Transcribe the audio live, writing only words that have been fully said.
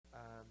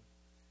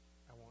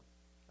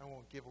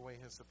give away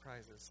his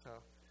surprises. So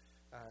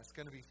it's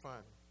going to be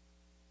fun.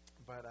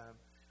 But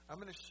I'm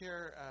going to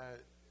share,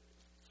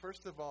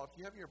 first of all, if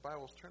you have your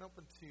Bibles, turn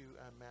open to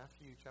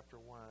Matthew chapter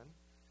 1.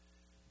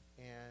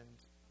 And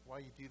while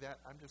you do that,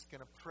 I'm just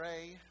going to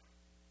pray.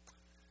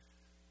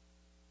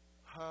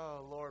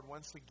 Oh, Lord,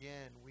 once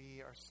again,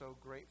 we are so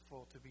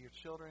grateful to be your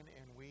children,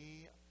 and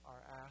we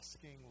are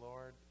asking,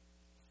 Lord,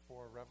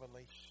 for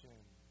revelation.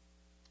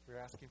 We're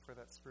asking for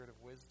that spirit of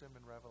wisdom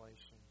and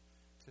revelation,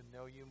 to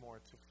know you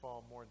more, to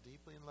fall more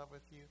deeply in love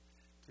with you,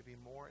 to be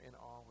more in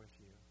awe with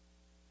you.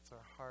 It's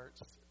our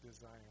heart's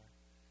desire.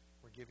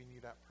 We're giving you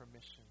that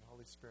permission.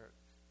 Holy Spirit,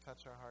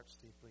 touch our hearts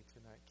deeply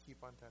tonight. Keep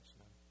on touching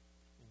them.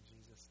 In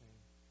Jesus'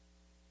 name,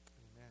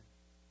 amen.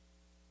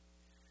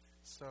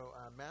 So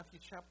Matthew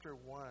chapter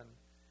 1,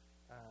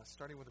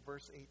 starting with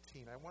verse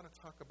 18. I want to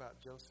talk about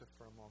Joseph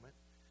for a moment.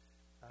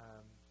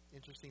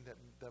 Interesting that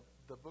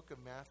the book of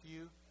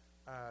Matthew,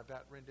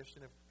 that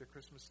rendition of the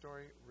Christmas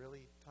story,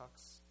 really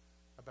talks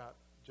about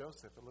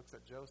Joseph. It looks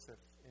at Joseph.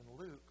 In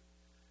Luke,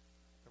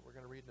 that we're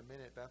going to read in a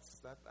minute,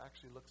 that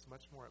actually looks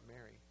much more at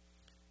Mary.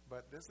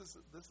 But this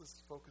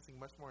is focusing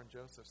much more on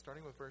Joseph.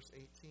 Starting with verse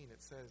 18,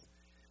 it says,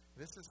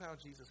 "This is how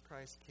Jesus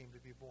Christ came to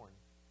be born.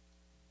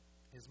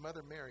 His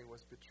mother Mary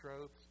was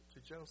betrothed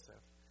to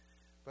Joseph,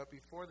 but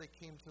before they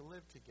came to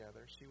live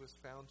together, she was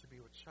found to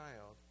be with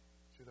child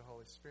through the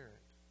Holy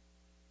Spirit.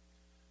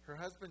 Her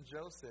husband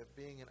Joseph,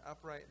 being an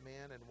upright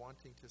man and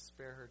wanting to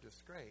spare her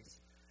disgrace,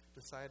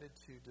 decided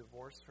to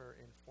divorce her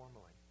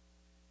informally."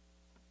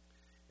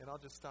 And I'll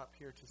just stop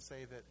here to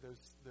say that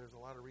there's a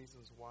lot of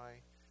reasons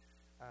why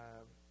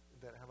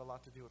that have a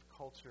lot to do with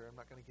culture. I'm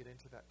not going to get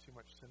into that too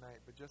much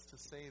tonight, but just to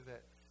say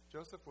that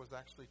Joseph was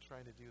actually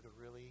trying to do the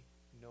really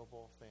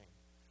noble thing,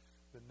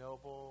 the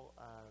noble,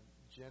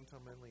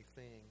 gentlemanly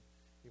thing,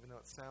 even though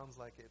it sounds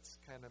like it's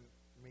kind of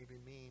maybe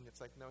mean.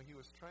 It's like, no, he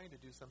was trying to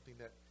do something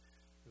that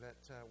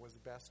was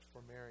best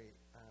for Mary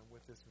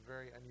with this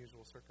very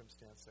unusual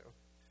circumstance. So,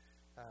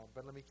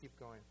 but let me keep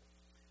going.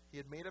 He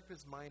had made up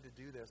his mind to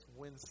do this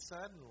when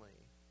suddenly,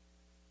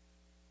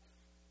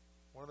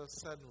 one of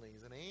those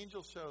suddenlies, an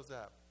angel shows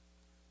up.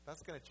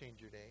 That's going to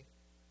change your day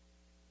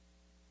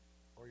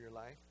or your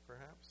life,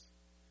 perhaps.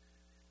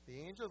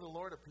 The angel of the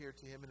Lord appeared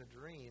to him in a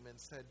dream and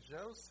said,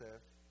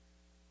 "Joseph,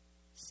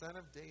 son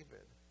of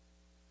David,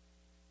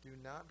 do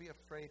not be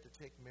afraid to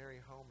take Mary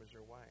home as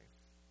your wife,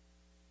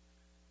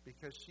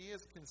 because she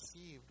has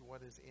conceived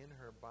what is in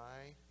her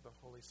by the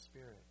Holy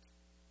Spirit.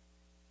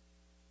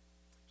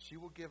 She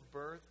will give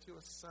birth to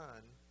a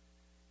son,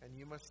 and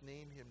you must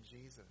name him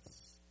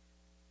Jesus,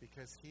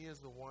 because he is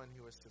the one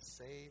who is to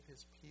save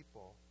his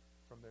people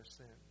from their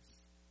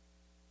sins."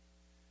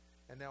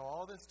 And now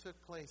all this took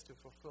place to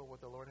fulfill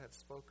what the Lord had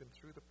spoken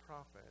through the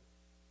prophet.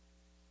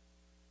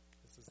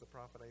 This is the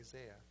prophet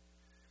Isaiah.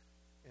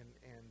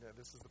 And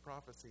this is the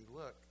prophecy.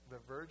 "Look, the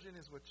virgin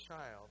is with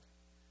child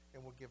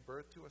and will give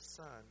birth to a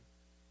son,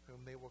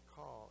 whom they will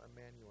call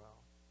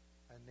Emmanuel,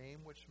 a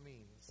name which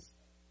means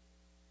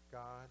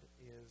God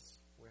is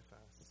with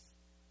us."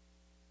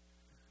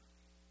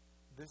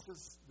 This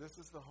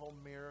is the whole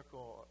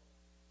miracle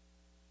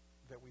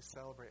that we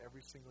celebrate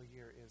every single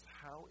year, is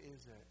how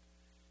is it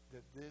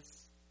that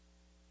this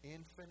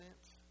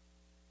infinite,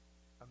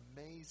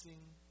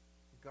 amazing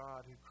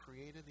God who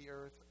created the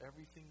earth,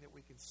 everything that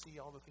we can see,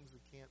 all the things we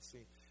can't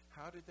see,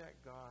 how did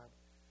that God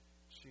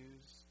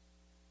choose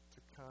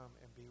to come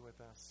and be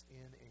with us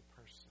in a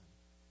person?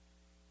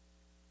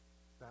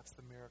 That's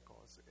the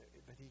miracle, is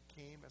that he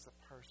came as a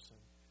person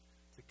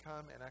to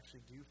come and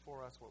actually do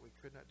for us what we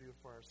could not do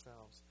for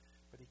ourselves.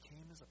 But he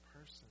came as a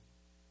person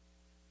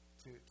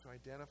to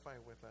identify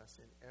with us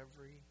in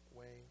every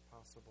way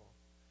possible.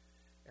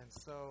 And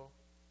so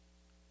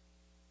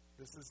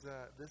this is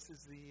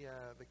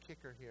the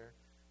kicker here.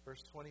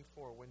 Verse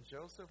 24, "When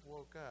Joseph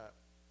woke up,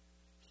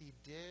 he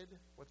did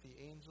what the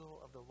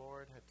angel of the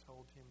Lord had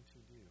told him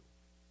to do."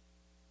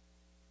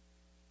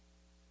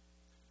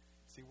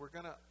 See,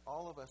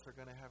 all of us are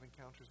going to have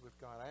encounters with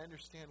God. I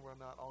understand we're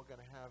not all going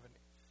to have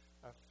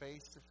a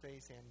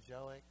face-to-face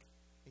angelic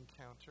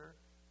encounter.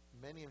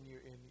 Many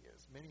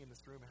in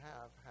this room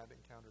have had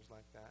encounters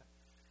like that.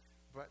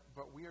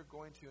 But we are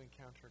going to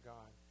encounter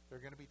God. There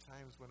are going to be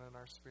times when in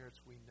our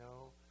spirits we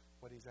know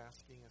what he's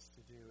asking us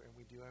to do, and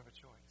we do have a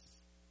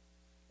choice.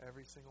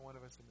 Every single one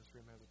of us in this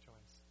room has a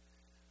choice.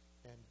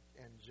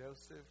 And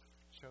Joseph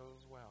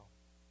chose well.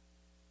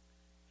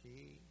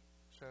 He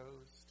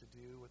chose to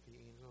do what the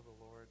angel of the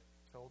Lord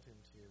told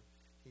him to.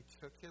 He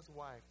took his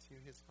wife to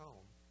his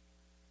home.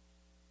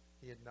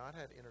 He had not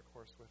had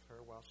intercourse with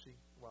her while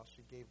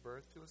she gave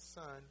birth to a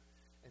son,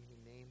 and he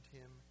named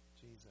him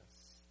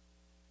Jesus.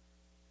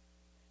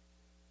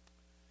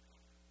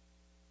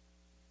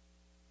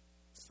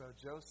 So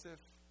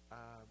Joseph,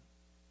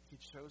 he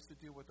chose to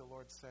do what the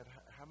Lord said.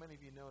 How many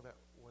of you know that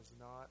was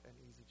not an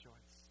easy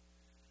choice?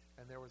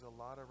 And there was a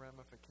lot of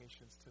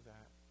ramifications to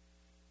that.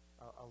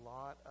 A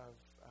lot of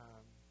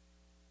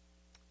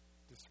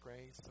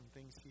disgrace, some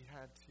things he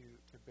had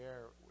to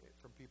bear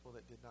from people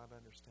that did not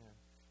understand,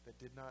 that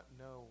did not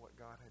know what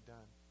God had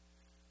done.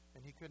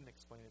 And he couldn't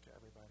explain it to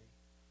everybody.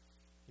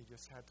 He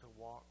just had to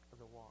walk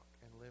the walk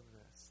and live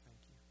this. Thank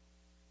you.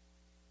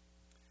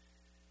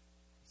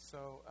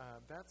 So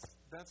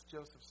that's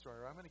Joseph's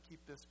story. I'm going to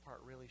keep this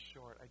part really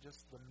short.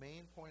 The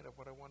main point of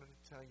what I wanted to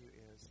tell you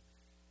is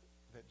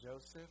that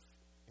Joseph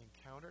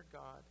encountered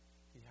God.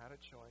 He had a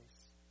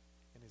choice,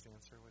 and his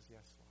answer was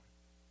yes, Lord.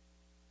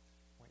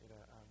 I want you to.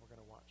 We're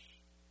going to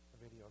watch a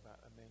video about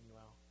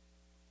Emmanuel,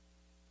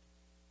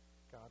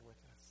 God with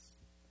us.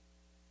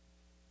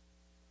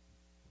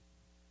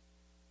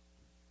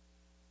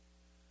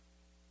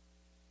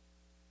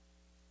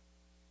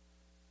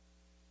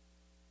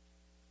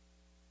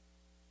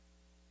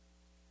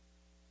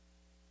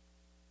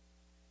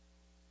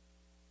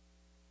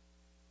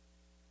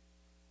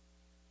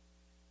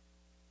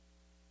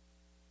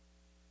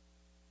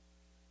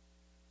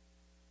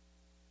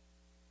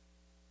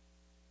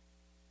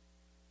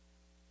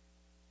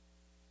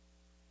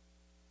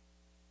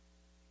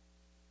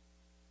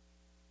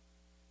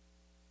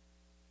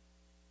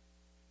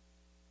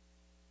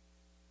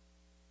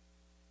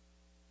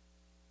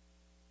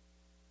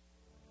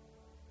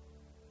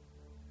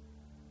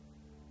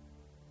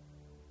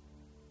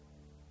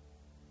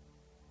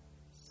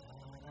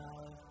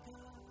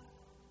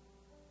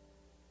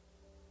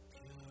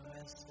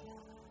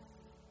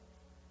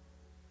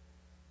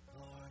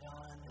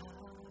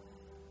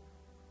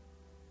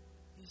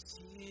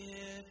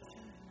 Here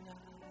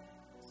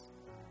tonight,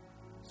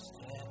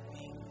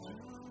 stepping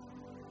through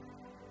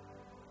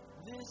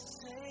this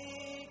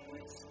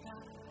sacred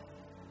sky.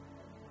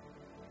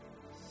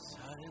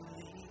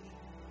 Suddenly,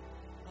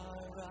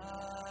 our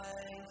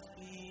eyes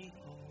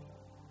behold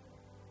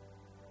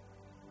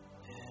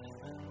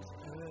heaven's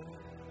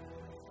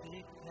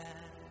perfect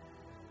plan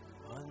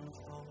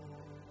unfold.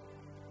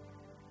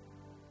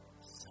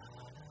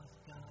 Son of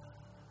God.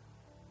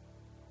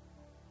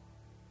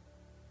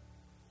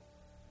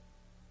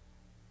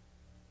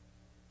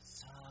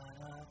 Son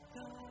of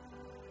God,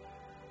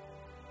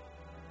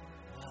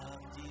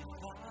 love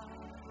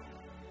divine,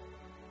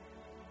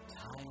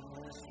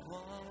 timeless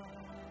one,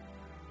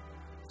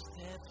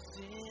 steps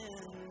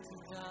in to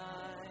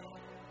die.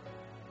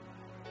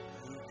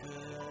 Who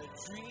could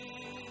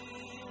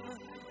dream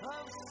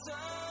of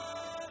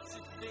such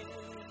a thing?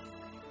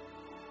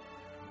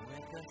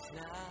 With us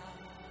now,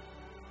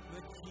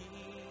 the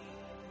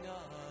King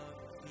of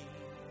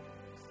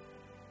Kings,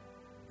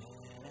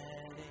 men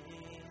and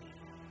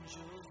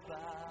angels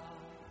bow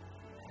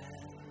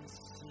and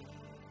sing,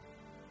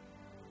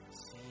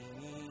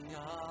 singing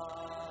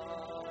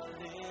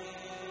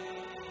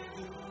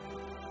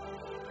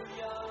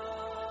Hallelujah,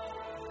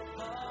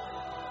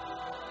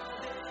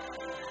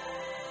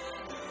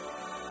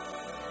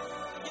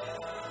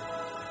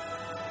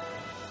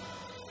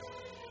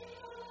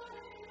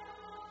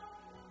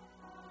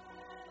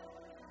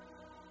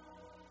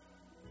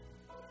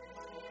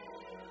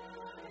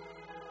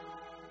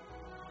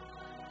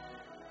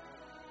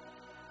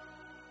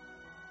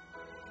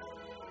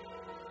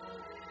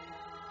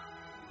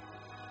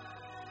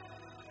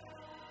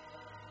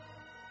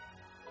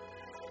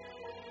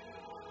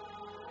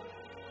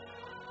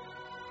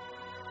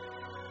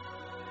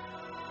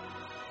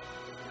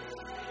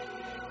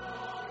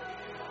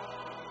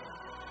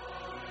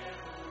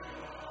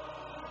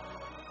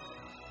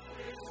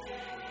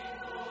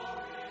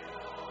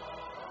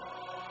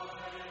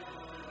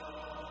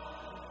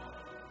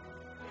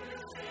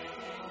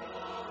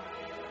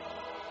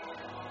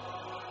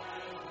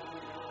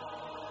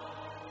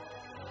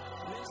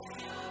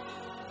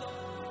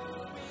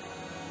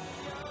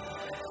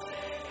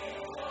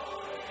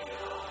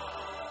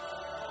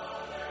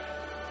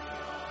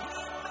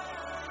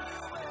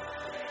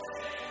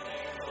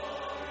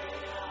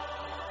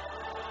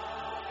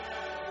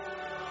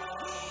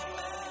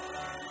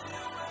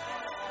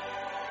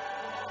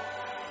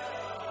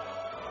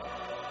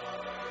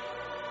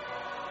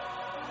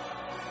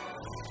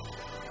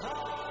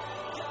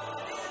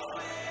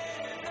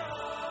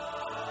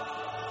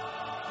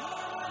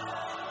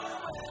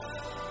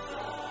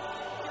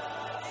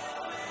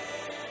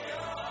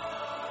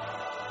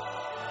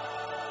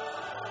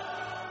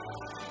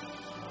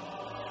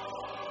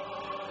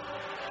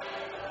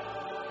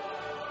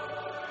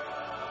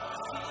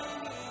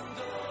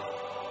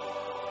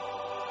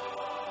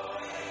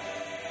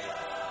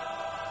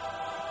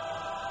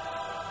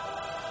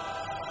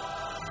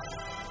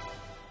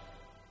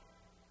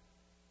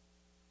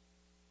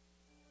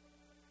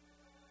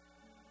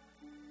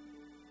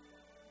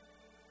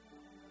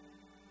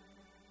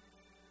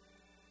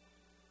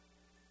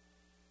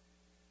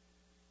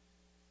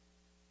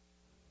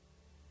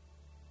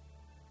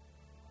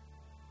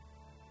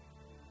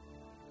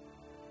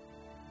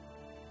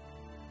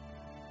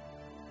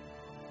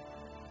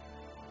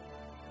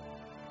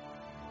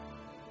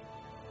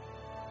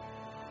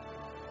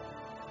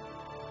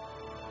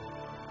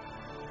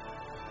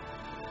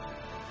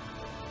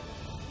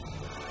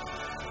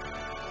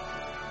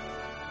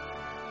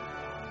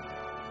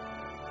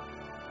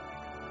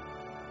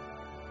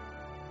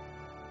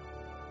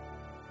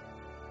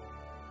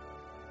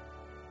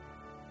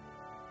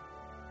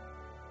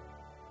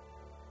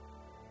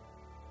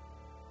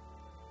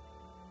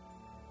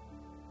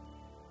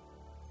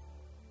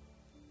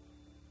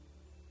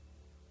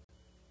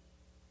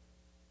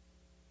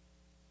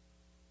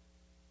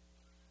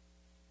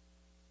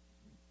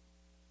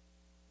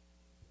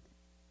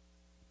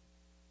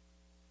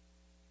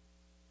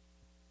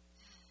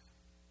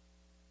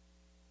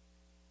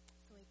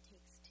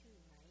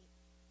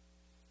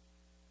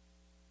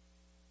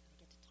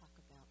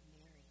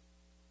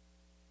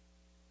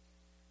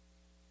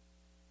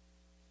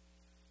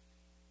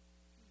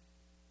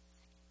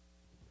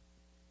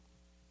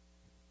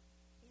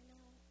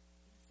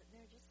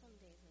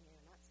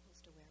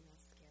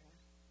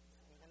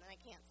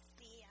 can't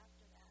see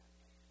after that.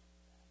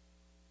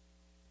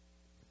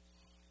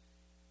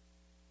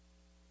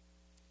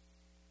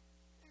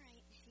 All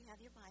right, if you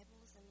have your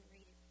Bibles, I'm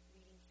reading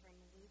from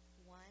Luke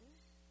 1,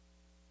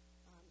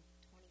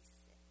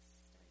 26,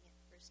 starting at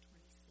verse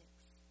 26.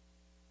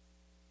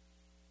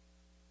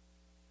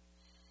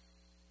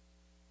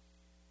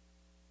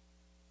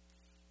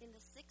 In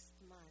the 6th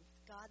month,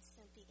 God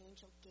sent the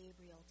angel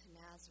Gabriel to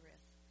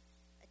Nazareth,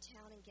 a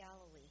town in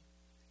Galilee,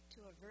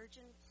 to a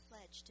virgin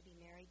pledged to be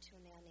married to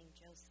a man named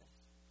Joseph,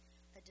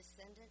 a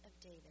descendant of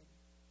David.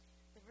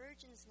 The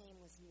virgin's name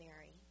was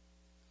Mary.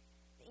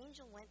 The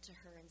angel went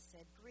to her and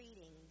said,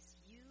 "Greetings,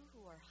 you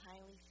who are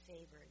highly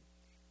favored.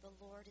 The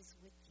Lord is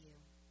with you."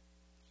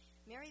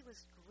 Mary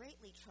was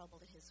greatly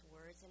troubled at his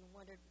words and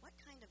wondered what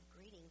kind of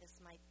greeting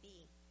this might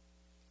be.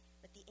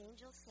 But the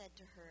angel said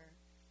to her,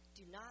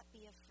 "Do not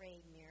be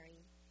afraid,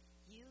 Mary.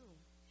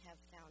 You have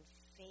found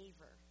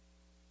favor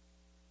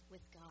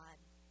with God.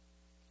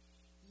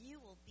 You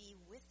will be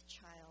with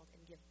child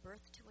and give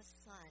birth to a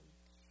son,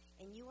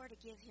 and you are to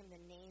give him the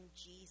name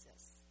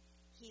Jesus.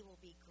 He will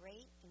be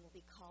great and will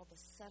be called the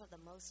Son of the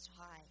Most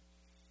High.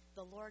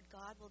 The Lord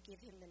God will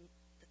give him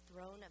the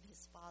throne of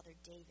his father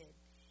David,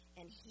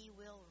 and he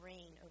will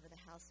reign over the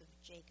house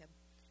of Jacob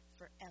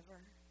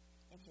forever,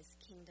 and his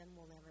kingdom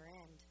will never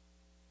end."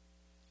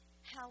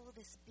 "How will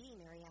this be,"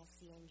 Mary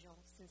asked the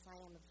angel, "since I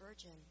am a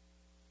virgin?"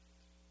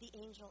 The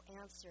angel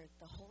answered,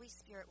 "The Holy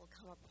Spirit will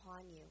come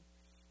upon you,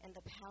 and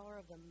the power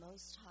of the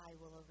Most High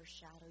will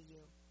overshadow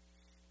you.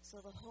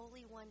 So the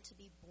Holy One to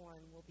be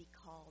born will be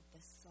called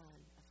the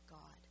Son of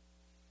God.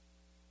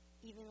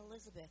 Even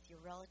Elizabeth, your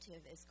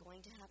relative, is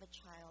going to have a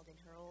child in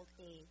her old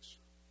age,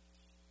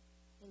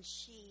 and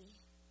she,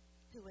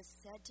 who was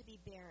said to be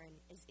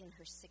barren, is in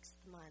her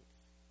 6th month,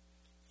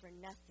 for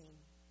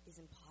nothing is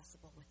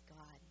impossible with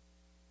God."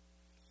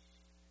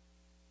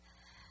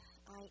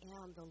 "I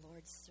am the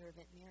Lord's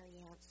servant," Mary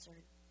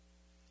answered.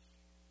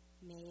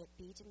 "May it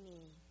be to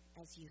me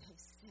as you have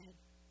said."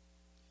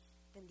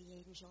 Then the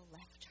angel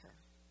left her.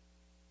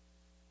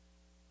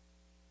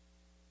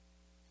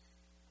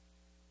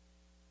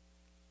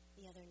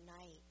 The other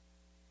night,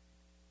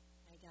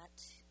 I got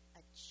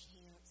a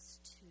chance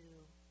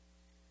to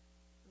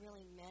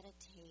really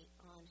meditate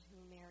on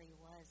who Mary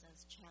was. I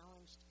was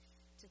challenged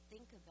to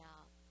think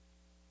about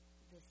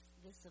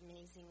this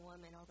amazing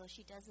woman, although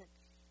she doesn't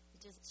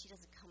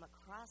come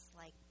across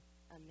like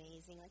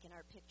amazing, like in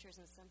our pictures,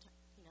 and sometimes,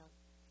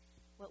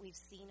 what we've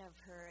seen of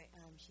her,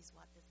 she's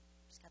got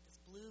this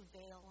blue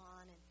veil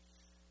on, and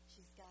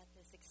she's got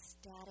this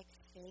ecstatic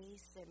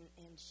face,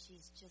 and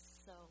she's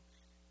just so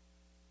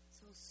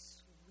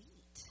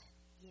sweet,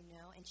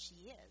 and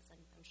she is.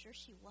 I'm sure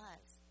she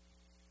was.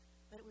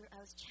 But I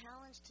was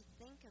challenged to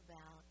think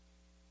about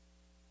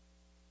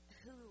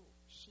who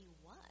she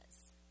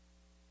was.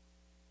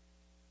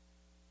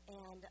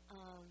 And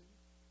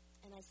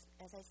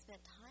as I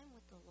spent time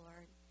with the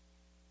Lord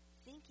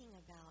thinking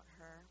about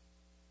her,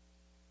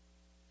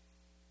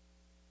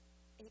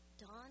 it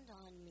dawned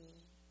on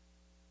me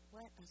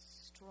what a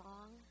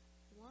strong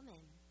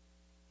woman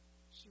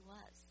she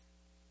was.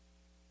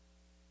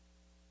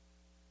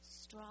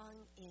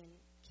 Strong in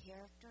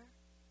character,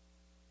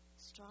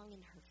 strong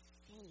in her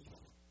faith.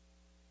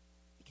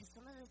 Because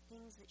some of the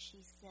things that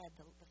she said,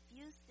 the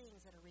few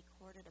things that are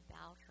recorded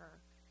about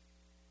her,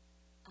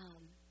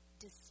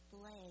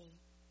 display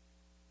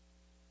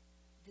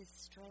this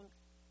strength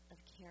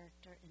of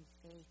character and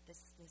faith,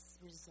 this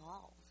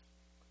resolve.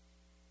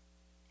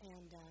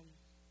 And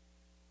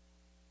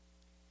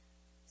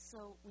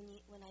so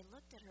when I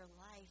looked at her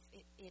life,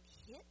 it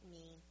hit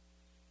me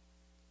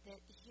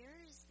that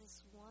here's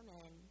this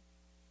woman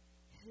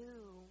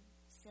who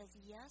says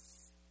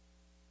yes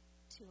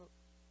to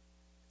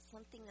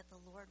something that the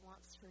Lord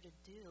wants her to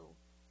do,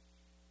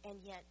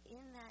 and yet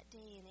in that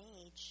day and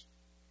age,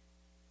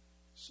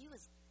 she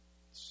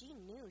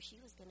knew she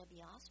was going to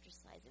be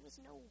ostracized. There was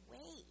no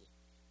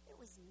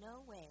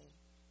way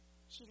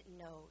she didn't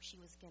know she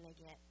was going to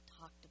get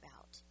talked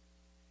about,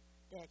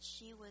 that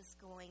she was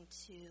going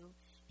to,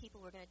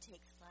 people were going to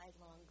take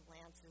sidelong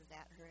glances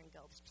at her and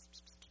go,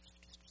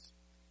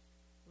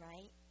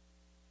 right?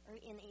 Or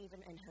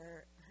even in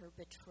her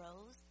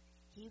betrothed,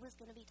 he was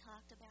going to be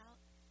talked about.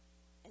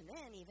 And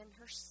then even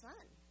her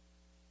son,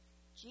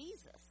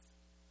 Jesus,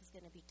 was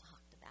going to be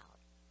talked about.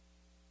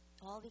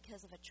 All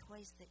because of a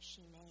choice that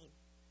she made.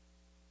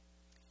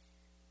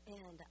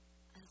 And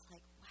I was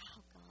like,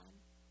 wow, God,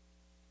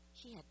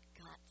 she had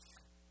guts.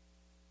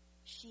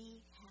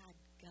 She had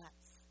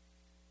guts.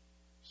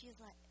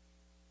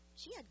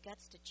 She had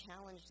guts to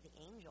challenge the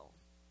angel.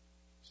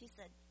 She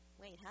said,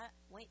 wait,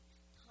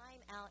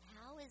 time out.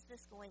 How is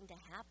this going to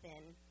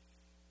happen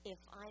if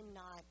I'm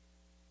not,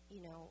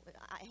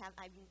 I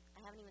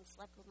haven't even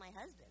slept with my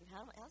husband?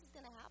 How's this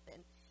going to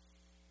happen?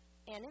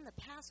 And in the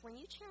past, when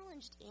you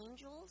challenged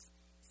angels,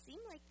 it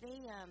seemed like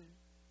they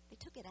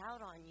took it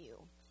out on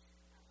you.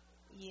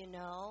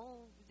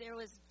 There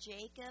was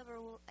Jacob,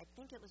 or I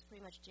think it was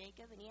pretty much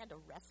Jacob, and he had to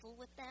wrestle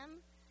with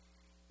them,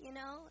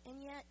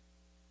 and yet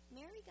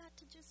Mary got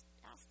to just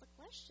ask the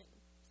question,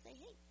 say,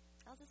 hey,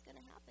 How's this going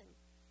to happen?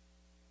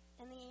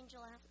 And the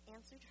angel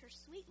answered her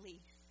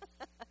sweetly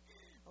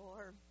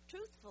or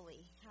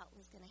truthfully how it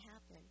was going to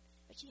happen.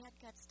 But she had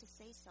guts to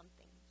say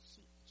something.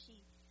 She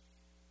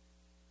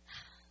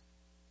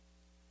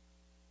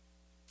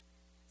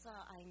So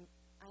I'm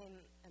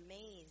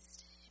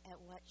amazed at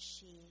what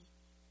she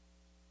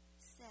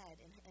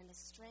said and the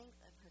strength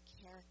of her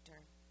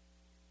character.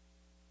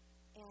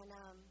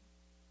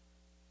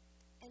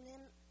 And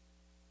then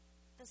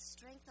the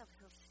strength of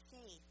her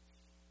faith.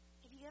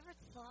 Have you ever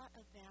thought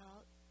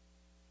about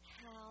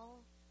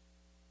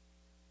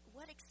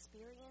what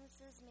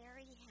experiences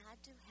Mary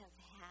had to have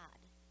had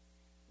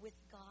with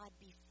God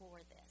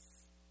before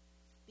this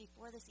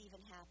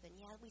even happened?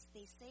 Yeah,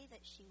 they say that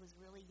she was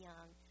really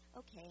young.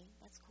 Okay,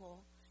 that's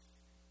cool.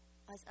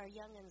 As our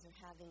young'uns are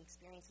having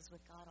experiences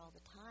with God all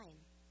the time.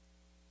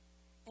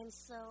 And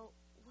so,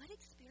 what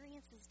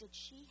experiences did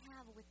she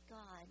have with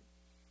God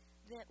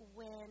that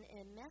when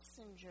a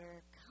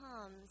messenger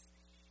comes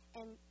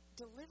and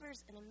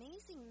delivers an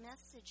amazing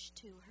message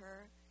to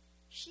her,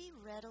 she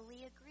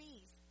readily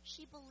agrees.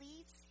 She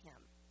believes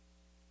him.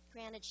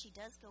 Granted, she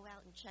does go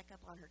out and check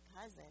up on her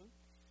cousin,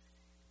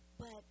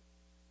 but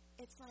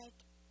it's like,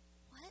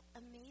 what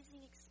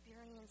amazing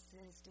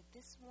experiences did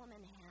this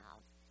woman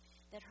have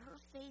that her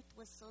faith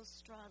was so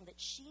strong that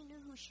she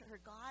knew who her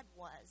God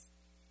was,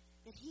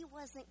 that he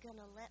wasn't going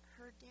to let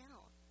her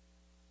down,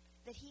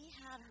 that he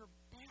had her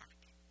back,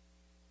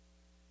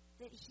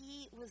 that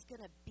he was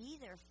going to be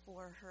there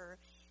for her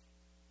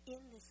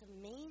in this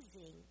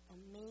amazing,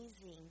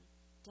 amazing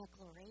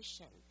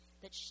declaration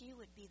that she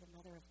would be the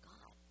mother of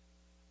God.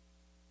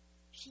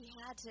 She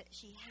had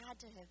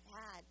to have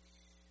had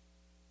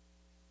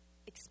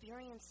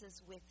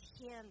experiences with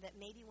him that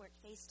maybe weren't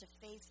face to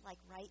face like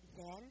right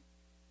then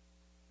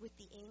with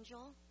the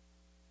angel,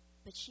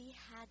 but she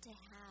had to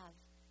have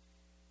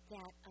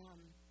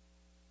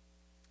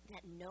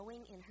that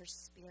knowing in her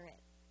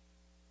spirit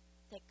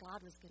that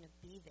God was going to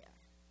be there.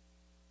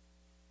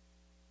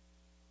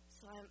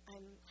 So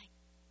I'm like,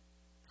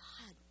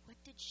 God, what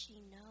did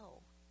she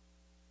know?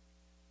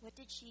 What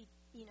did she,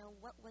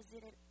 what was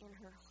it in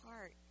her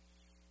heart?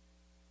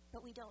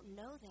 But we don't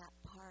know that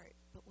part,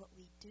 but what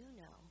we do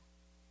know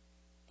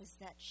is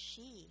that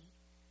she,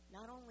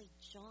 not only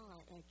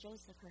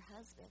Joseph, her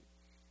husband,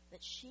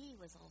 but she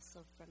was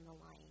also from the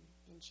line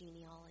and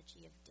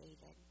genealogy of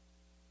David.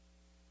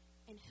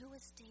 And who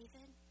was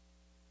David?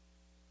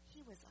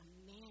 He was a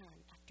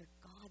man after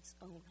God's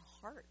own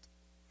heart.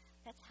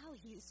 That's how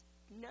he's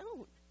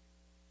known.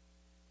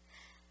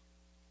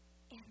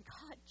 And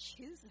God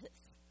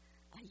chooses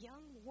a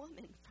young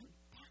woman from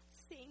that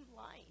same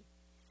line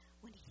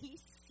when he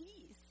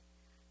sees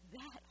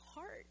that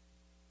heart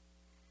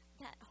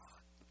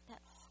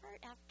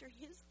after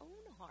his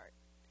own heart.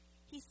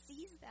 He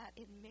sees that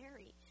in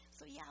Mary.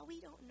 So yeah,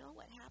 we don't know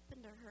what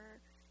happened to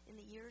her in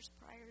the years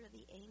prior to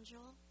the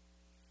angel,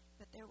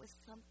 but there was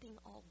something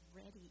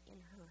already in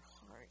her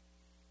heart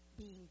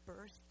being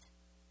birthed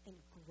and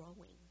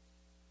growing.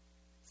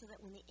 So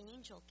that when the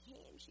angel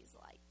came, she's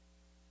like,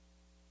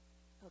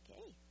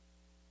 okay,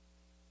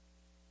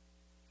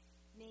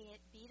 may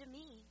it be to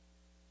me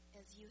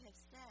as you have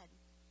said.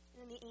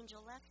 And then the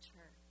angel left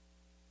her.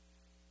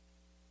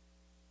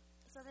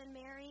 So then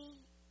Mary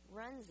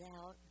runs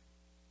out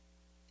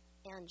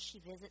and she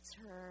visits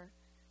her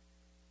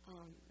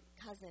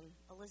cousin,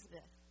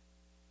 Elizabeth,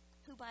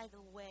 who, by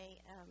the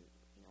way,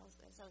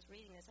 as I was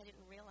reading this, I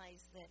didn't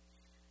realize that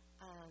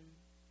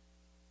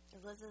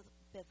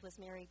Elizabeth was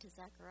married to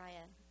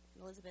Zechariah.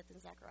 Elizabeth and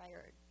Zechariah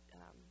are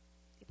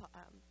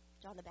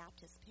John the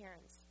Baptist's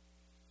parents.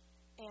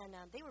 And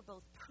they were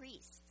both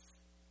priests.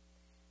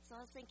 So I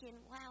was thinking,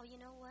 wow, you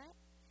know what?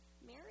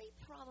 Mary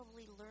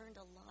probably learned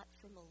a lot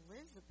from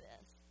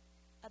Elizabeth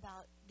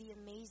about the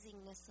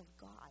amazingness of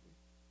God.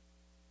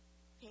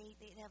 Okay,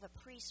 they have a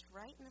priest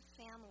right in the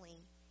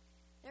family.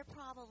 They're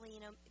probably,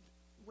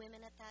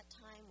 women at that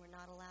time were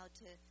not allowed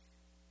to,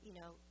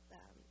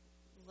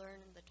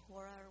 learn the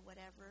Torah or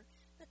whatever,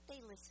 but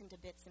they listened to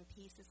bits and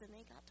pieces and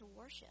they got to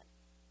worship.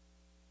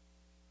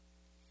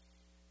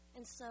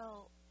 And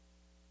so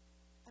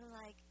I'm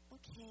like,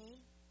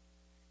 okay,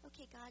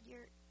 God,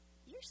 you're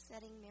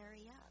setting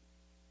Mary up.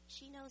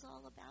 She knows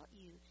all about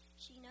you.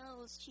 She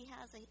knows she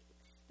has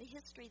the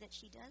history that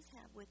she does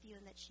have with you,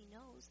 and that she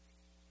knows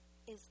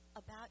is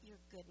about your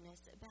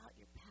goodness, about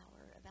your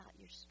power, about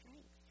your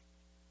strength.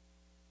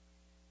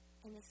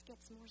 And this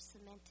gets more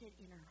cemented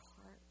in her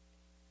heart.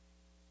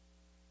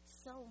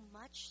 So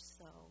much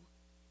so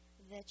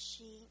that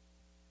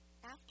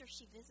after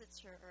she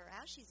visits her, or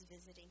as she's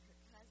visiting her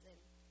cousin,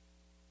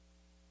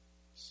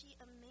 she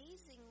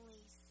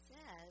amazingly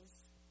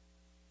says,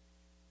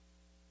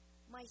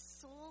 "My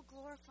soul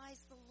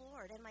glorifies the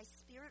Lord, and my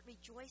spirit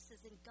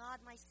rejoices in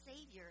God my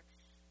Savior,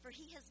 for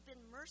he has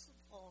been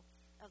merciful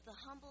of the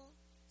humble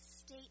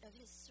state of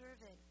his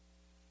servant.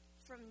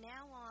 From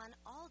now on,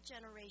 all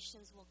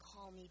generations will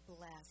call me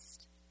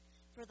blessed,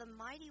 for the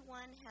Mighty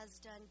One has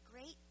done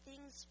great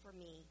things for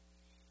me.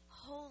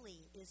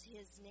 Holy is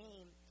his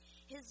name.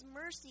 His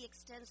mercy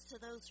extends to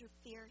those who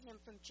fear him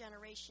from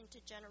generation to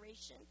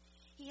generation.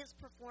 He has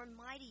performed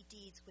mighty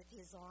deeds with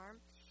his arm.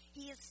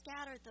 He has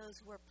scattered those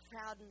who are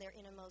proud in their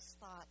innermost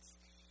thoughts.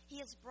 He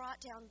has brought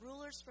down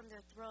rulers from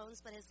their thrones,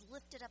 but has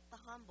lifted up the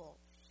humble.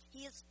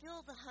 He has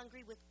filled the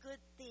hungry with good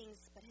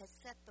things, but has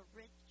set the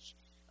rich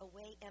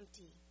away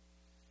empty.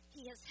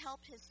 He has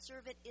helped his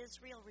servant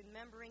Israel,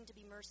 remembering to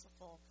be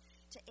merciful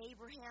to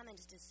Abraham and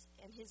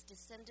his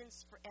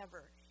descendants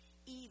forever,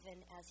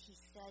 even as he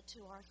said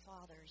to our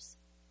fathers.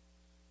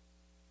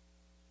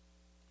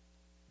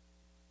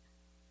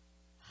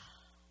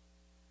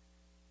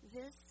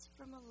 This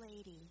from a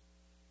lady,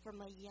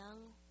 from a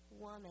young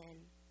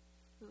woman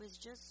who is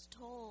just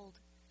told,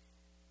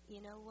 you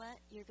know what,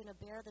 you're going to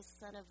bear the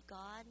Son of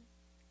God,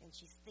 and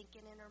she's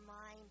thinking in her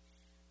mind,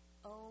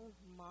 oh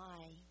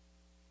my.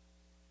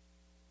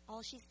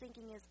 All she's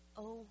thinking is,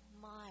 oh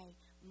my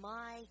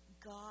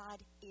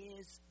God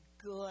is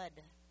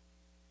good.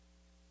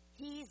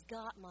 He's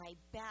got my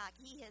back.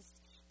 He has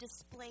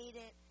displayed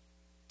it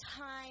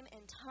time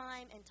and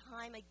time and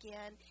time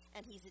again,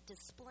 and he's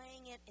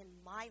displaying it in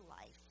my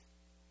life.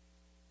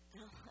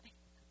 And I'm like,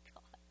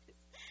 God,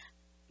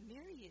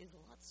 Mary is a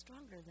lot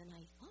stronger than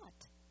I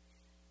thought.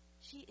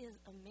 She is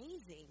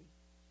amazing.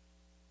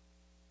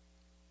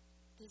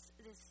 This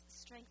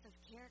strength of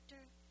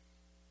character,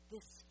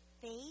 this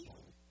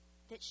faith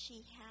that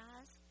she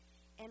has,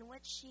 and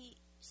what she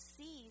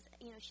sees,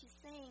 she's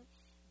saying,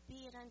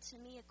 be it unto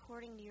me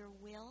according to your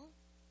will,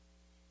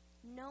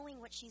 knowing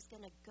what she's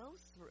going to go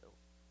through,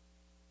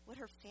 what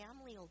her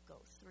family will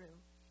go through,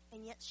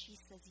 and yet she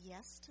says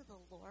yes to the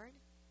Lord.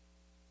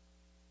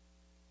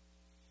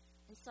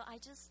 And so I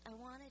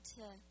wanted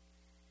to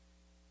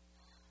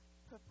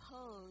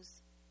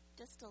propose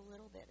just a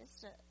little bit,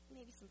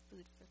 maybe some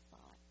food for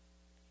thought,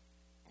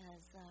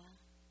 as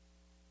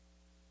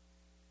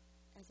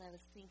I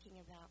was thinking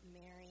about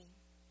Mary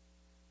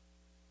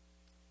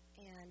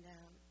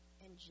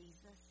and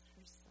Jesus,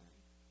 her son,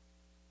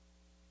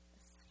 the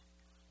Son of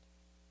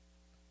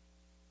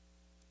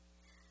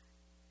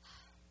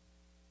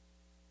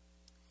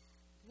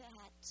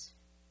God.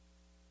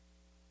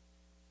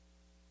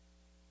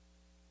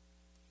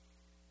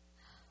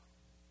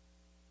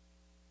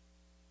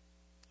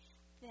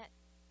 That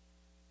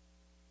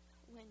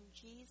when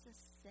Jesus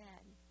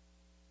said,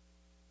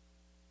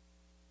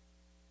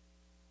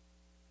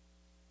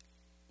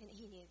 and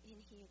he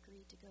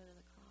agreed to go to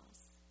the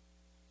cross,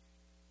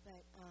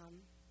 but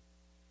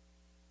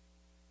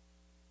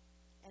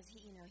as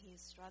he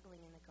was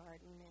struggling in the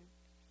garden, and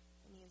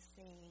he was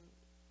saying,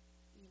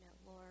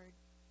 Lord,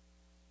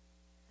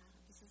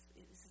 this is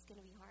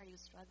going to be hard. He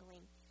was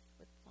struggling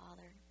with the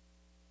Father,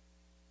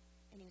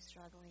 and he was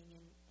struggling,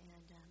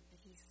 but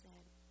he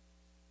said,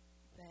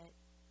 but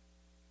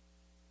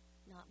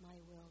not my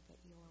will, but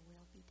your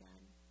will be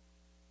done.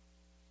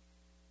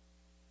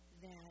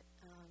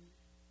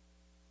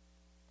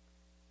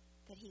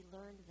 That he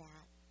learned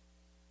that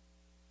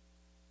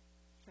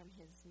from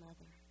his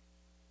mother.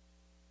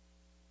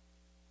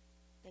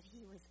 That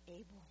he was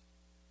able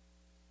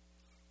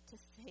to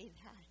say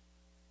that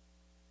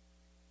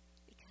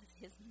because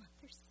his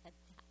mother said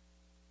that.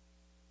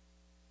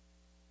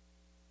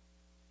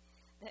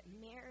 That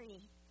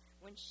Mary,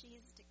 when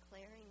she's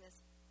declaring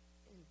this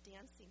and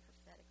dancing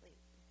prophetically,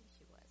 I think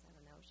she was, I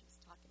don't know, she was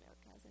talking to her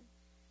cousin,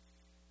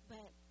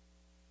 but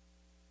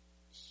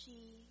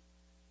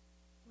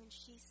when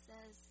she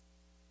says,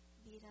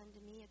 be it unto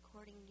me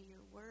according to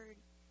your word,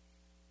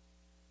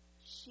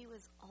 she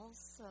was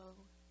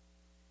also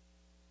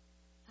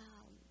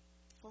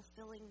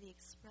fulfilling the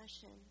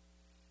expression,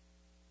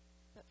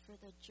 but for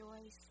the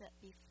joy set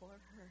before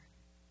her,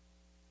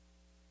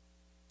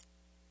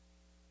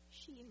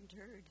 she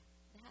endured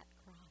that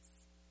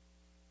cross,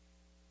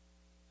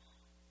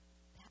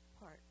 that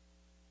part,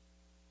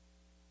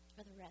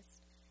 for the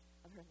rest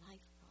of her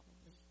life,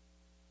 probably.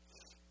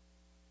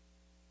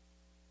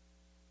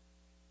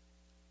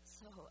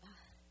 So,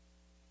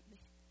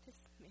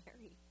 this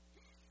Mary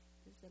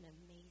is an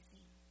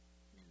amazing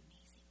woman.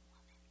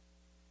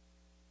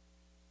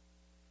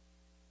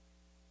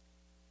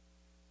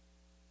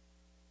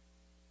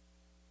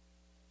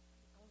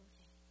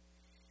 Okay.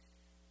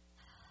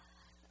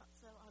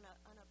 So, on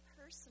a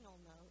personal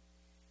note,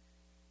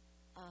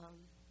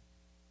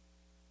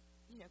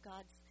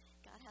 God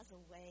has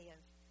a way of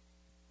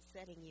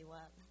setting you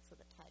up. That's what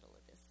the title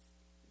of this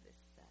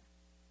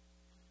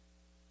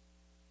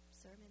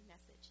sermon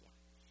message, yeah.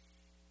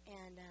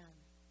 And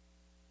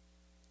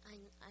I'm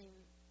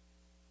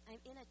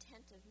in a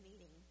tent of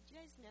meeting. Do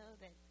you guys know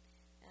that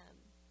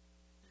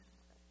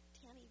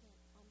Tammy Van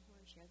Horn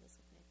shared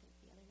this with me, I think,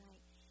 the other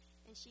night,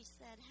 and she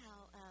said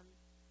how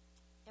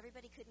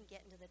everybody couldn't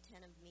get into the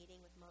tent of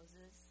meeting with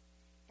Moses,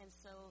 and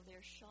so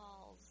their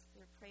shawls,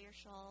 their prayer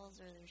shawls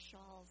or their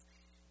shawls,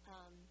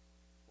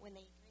 when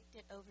they draped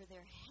it over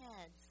their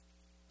heads,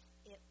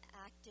 it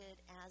acted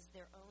as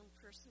their own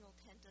personal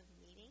tent of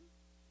meeting.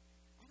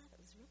 I thought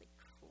that was really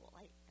cool.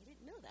 I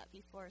didn't know that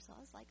before, so I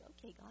was like,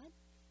 okay, God,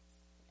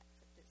 I got to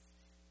put this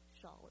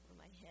shawl over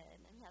my head,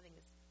 and I'm having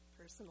this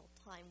personal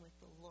time with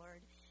the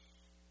Lord.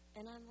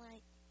 And I'm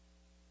like,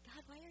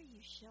 God, why are you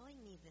showing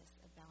me this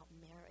about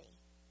Mary?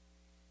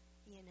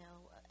 You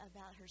know,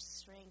 about her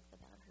strength,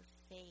 about her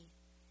faith.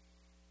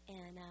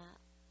 And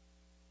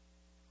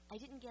I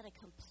didn't get a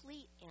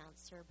complete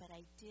answer, but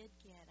I did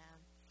get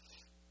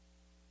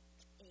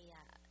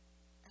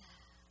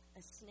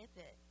a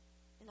snippet.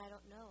 And I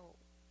don't know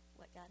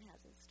what God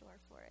has in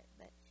store for it.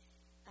 But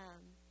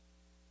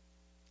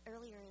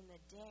earlier in the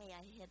day,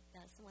 I had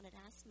someone had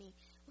asked me,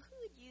 well, who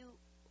would you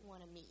want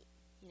to meet?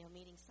 You know,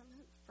 meeting some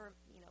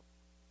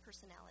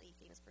personality,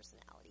 famous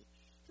personality.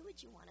 Who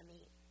would you want to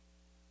meet?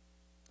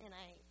 And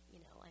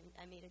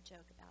I made a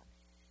joke about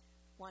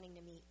wanting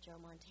to meet Joe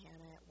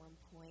Montana at one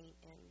point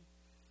and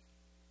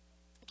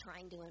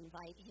trying to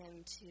invite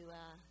him to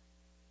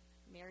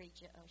Mary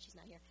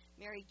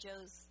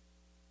Jo's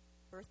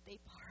birthday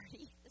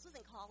party. This was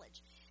in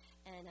college,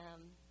 and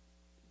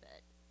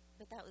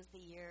but that was the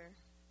year.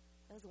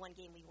 That was the one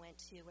game we went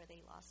to where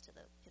they lost to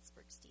the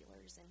Pittsburgh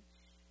Steelers, and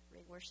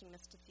Ray Wersching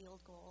missed a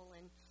field goal,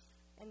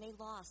 and they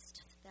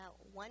lost that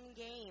one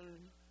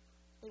game.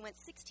 They went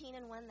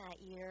 16-1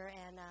 that year,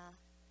 and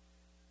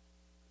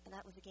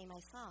that was the game I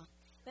saw.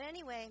 But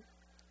anyway,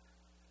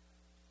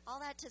 all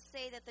that to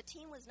say that the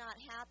team was not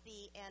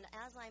happy, and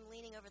as I'm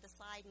leaning over the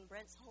side and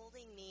Brent's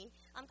holding me,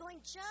 I'm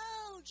going,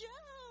 Joe!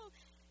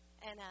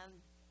 And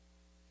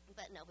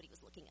but nobody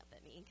was looking up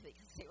at me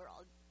because they were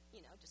all,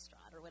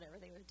 distraught or whatever.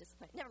 They were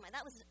disappointed. Never mind.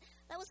 That was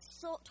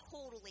so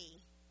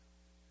totally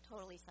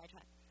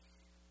sidetracked.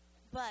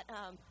 But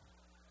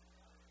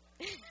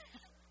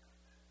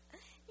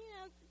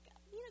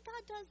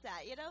God does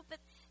that, But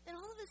then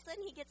all of a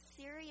sudden he gets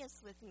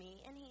serious with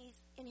me, and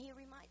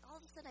all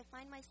of a sudden I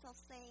find myself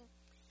saying,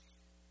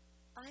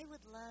 I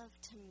would love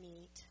to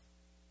meet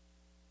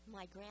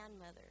my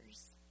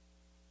grandmothers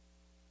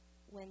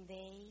when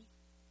they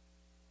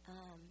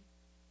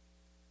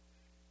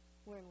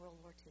were in World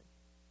War II.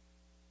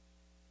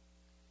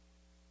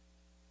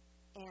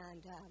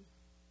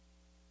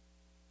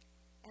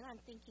 And I'm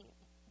thinking,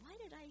 why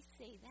did I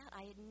say that?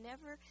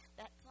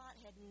 That thought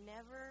had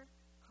never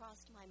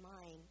crossed my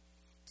mind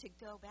to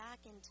go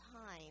back in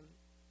time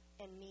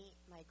and meet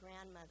my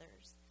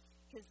grandmothers,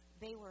 because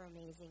they were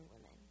amazing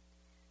women.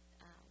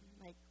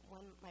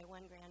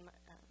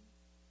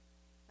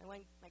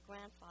 My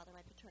grandfather,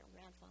 my paternal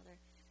grandfather,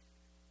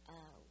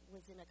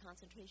 was in a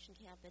concentration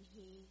camp, and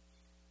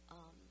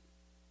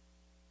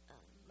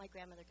my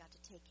grandmother got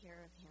to take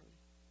care of him.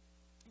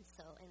 And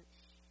so, and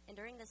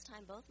during this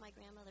time, both my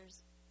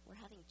grandmothers were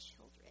having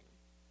children,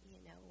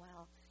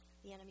 while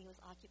the enemy was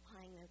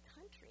occupying their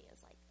country. I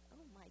was like,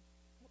 oh my,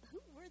 who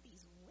were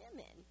these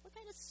women? What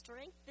kind of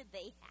strength did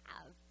they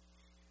have?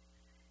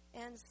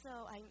 And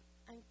so I'm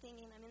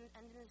thinking, I'm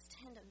in this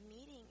tent of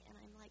meeting, and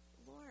I'm like,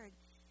 Lord,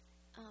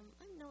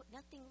 I'm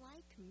nothing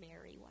like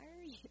Mary. Why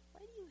do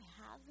you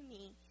have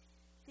me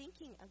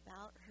thinking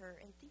about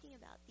her and thinking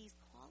about these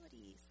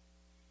qualities?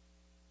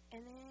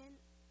 And then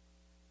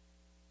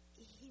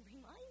he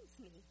reminds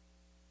me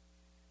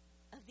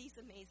of these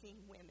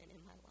amazing women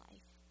in my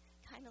life,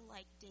 kind of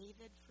like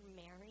David for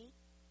Mary,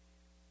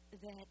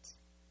 that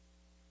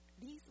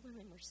these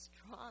women were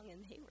strong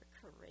and they were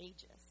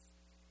courageous,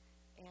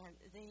 and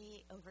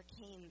they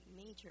overcame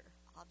major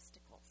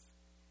obstacles,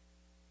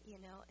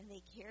 and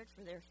they cared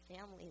for their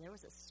family. There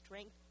was a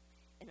strength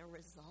and a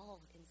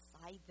resolve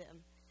inside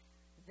them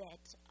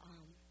that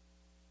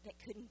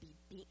couldn't be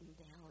beaten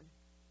down.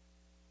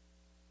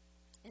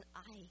 And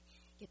I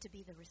get to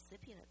be the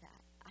recipient of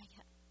that.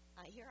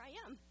 Here I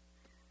am,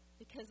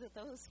 because of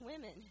those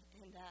women,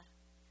 and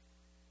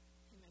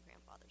my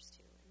grandfathers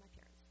too, and my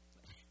parents.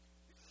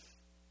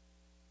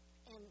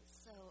 And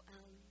so,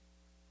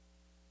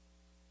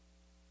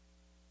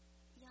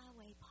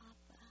 Yahweh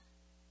Papa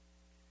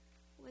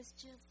was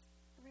just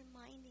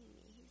reminding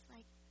me. He's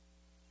like,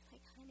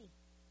 honey,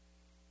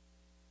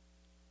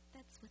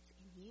 that's what's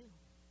in you.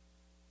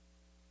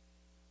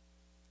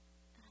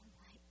 And I'm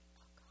like,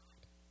 oh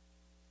God,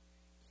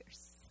 you're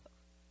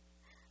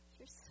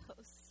so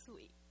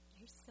sweet.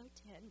 You're so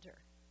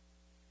tender.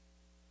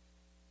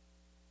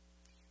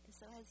 And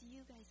so as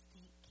you guys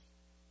think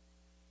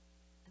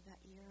about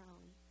your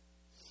own,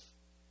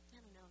 I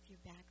don't know if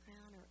your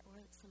background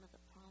or some of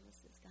the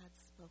promises God's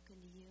spoken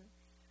to you,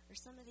 or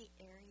some of the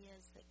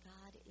areas that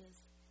God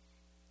is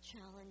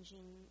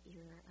challenging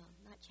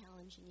not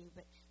challenging you,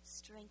 but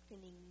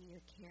strengthening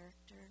your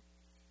character.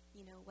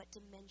 What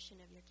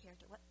dimension of your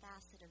character, what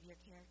facet of your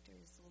character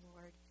is the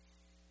Lord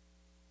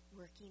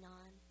working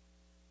on?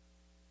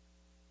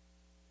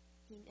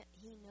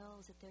 He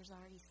knows that there's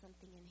already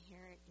something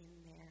inherent in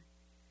there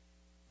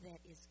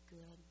that is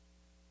good,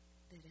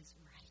 that is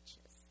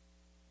righteous,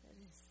 that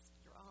is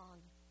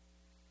strong,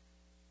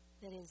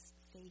 that is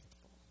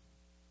faithful.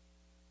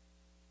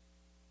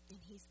 And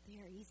He's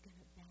there. He's going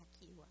to back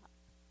you up.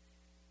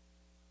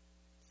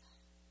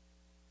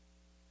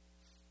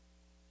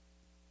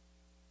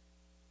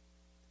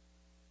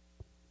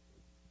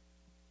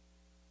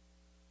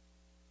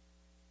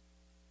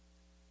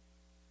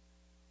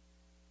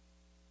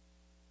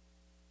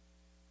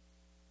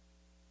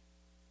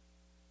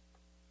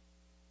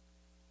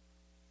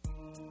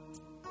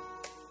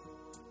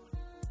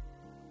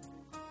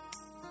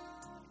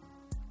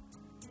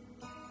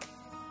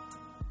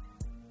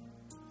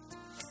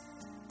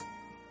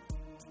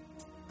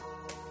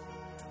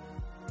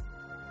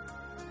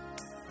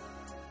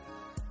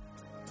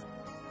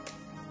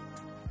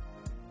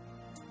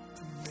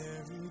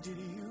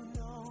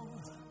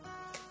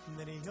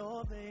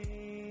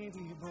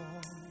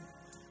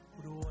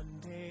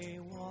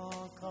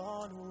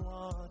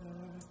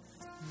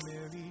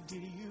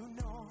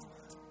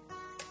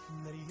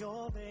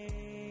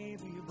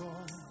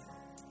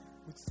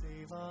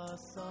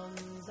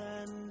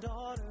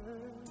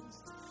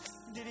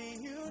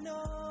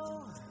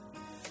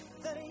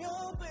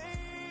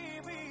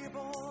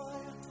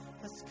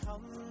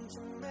 to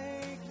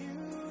make you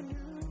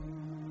new.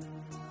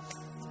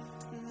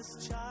 This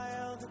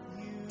child that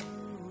you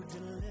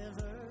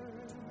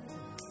delivered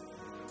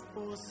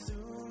will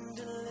soon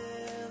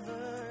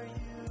deliver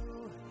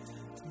you.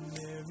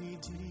 Mary,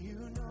 do you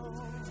know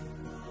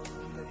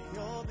that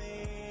your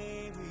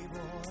baby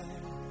boy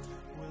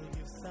will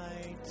give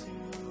sight to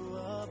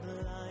a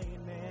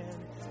blind man?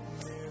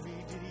 Mary,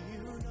 did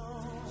you know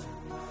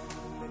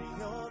that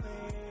your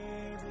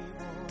baby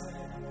boy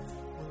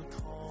will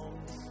calm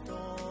the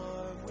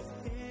storm with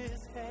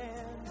his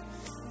hand?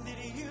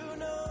 Did you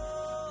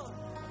know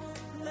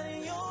that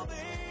your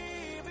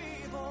baby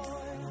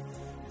boy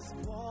has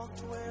walked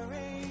where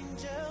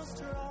angels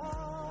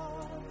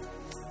trod?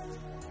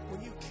 When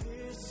you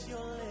kiss your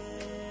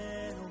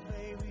little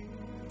baby,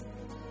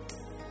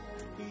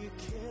 you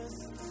kiss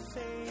the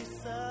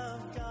face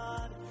of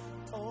God.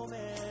 Oh, Mary,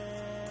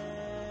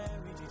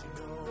 did you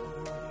know?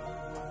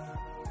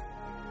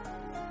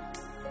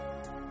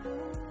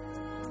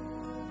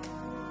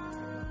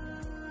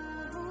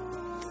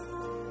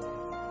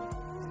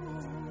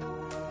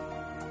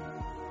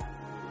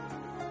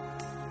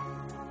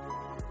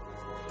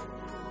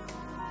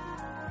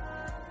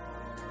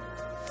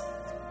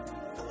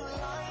 The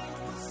blind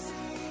will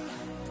see,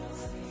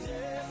 the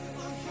deaf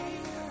will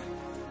hear,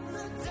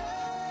 the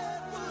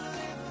dead will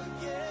live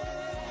again.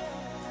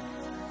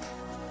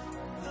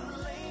 The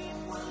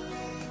lame will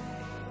leap,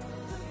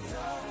 the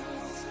dumb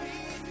will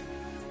speak,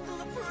 the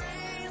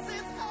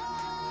praises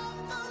of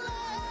the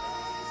Lamb.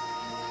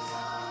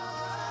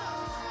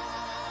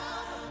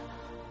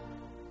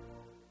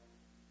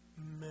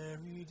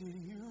 Mary, did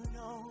you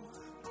know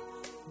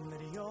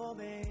that your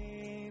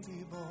baby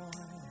boy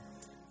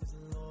is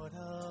Lord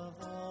of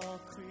all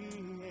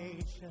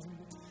creation?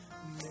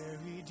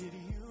 Mary, did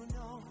you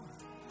know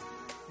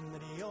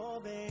that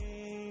your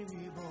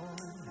baby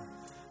boy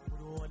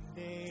would one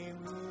day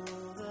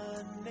rule the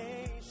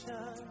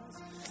nations?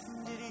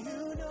 Did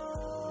you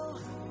know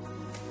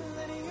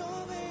that your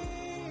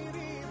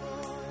baby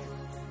boy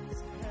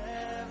is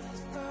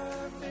heaven's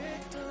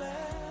perfect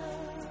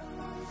lamb?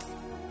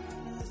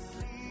 The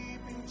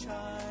sleeping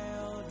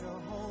child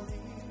you're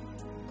holding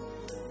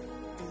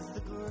is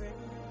the great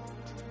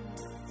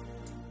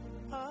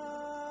I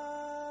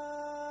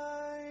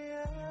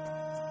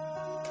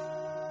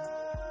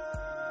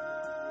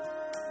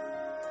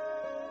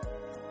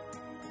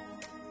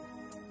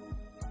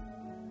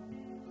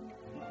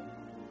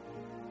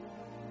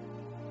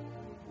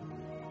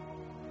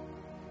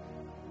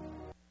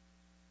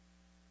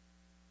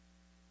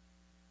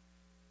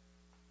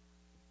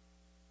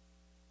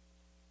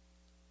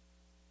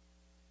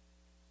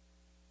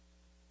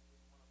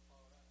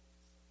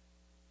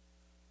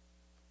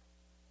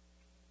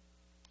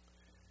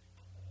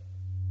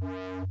Did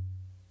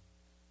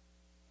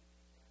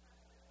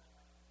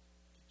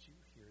you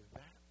hear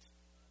that?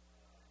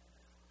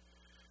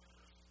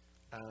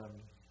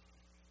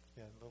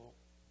 Yeah, a little.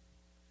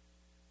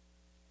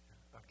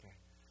 Okay.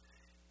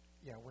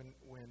 Yeah, when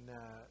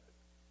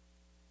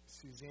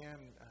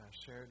Suzanne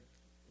shared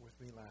with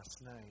me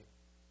last night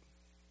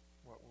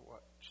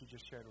what she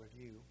just shared with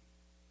you,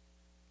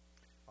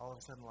 all of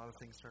a sudden a lot of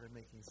things started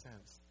making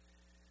sense.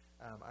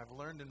 I've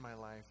learned in my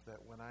life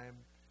that when I'm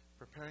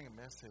preparing a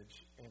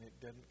message and it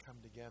doesn't come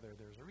together,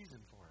 there's a reason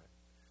for it.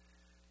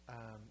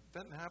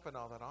 Doesn't happen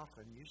all that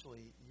often.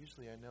 Usually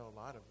I know a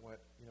lot of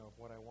what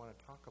I want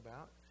to talk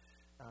about.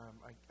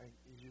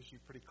 It's usually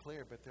pretty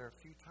clear, but there are a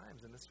few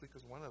times, and this week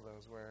was one of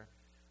those where,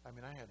 I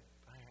had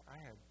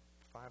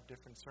 5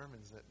 different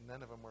sermons that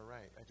none of them were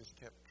right. I just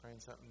kept trying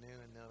something new,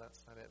 and no,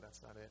 that's not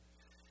it.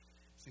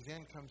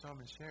 Suzanne comes home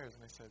and shares,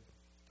 and I said,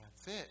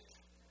 that's it.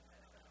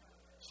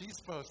 She's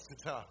supposed to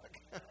talk.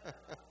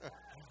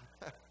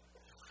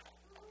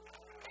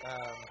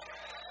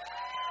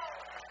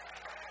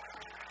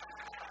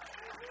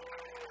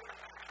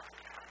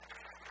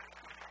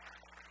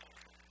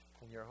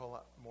 And you're a whole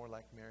lot more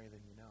like Mary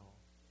than you know,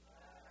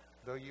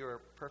 though you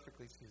are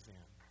perfectly Suzanne.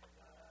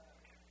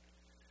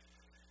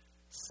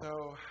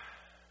 So,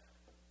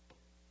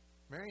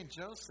 Mary and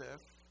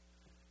Joseph,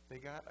 they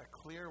got a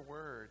clear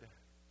word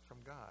from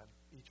God.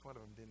 Each one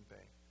of them, didn't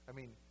they?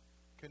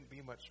 Couldn't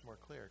be much more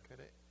clear, could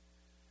it?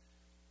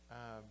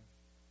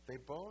 They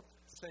both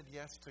said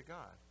yes to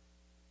God,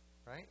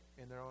 right?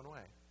 In their own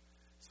way.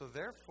 So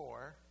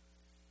therefore,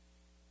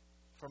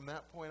 from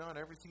that point on,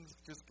 everything's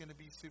just going to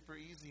be super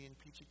easy and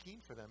peachy keen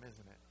for them,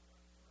 isn't it?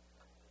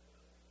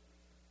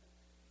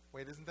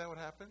 Wait, isn't that what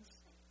happens?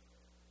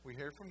 We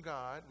hear from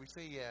God, we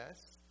say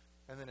yes,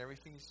 and then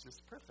everything's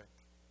just perfect.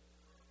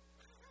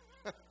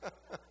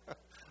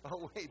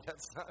 Oh, wait,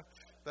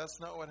 that's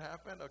not what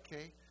happened?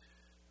 Okay.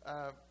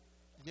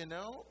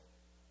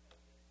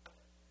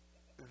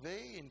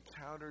 They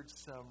encountered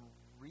some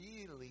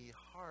really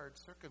hard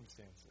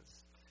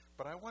circumstances.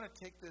 But I want to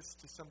take this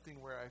to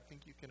something where I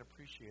think you can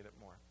appreciate it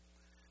more.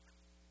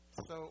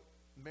 So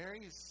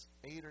Mary's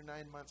 8 or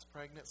 9 months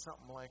pregnant,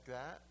 something like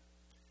that.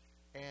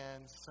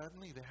 And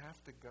suddenly they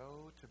have to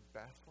go to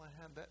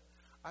Bethlehem.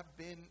 I've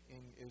been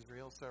in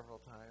Israel several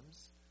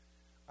times.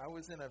 I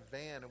was in a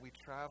van, and we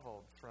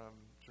traveled from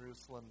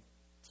Jerusalem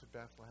to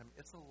Bethlehem.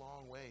 It's a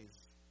long ways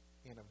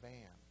in a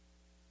van,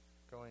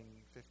 going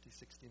 50,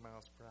 60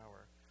 miles per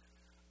hour.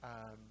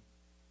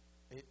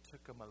 It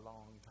took them a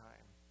long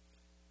time.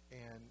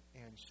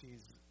 And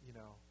she's,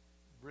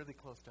 really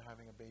close to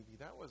having a baby.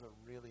 That was a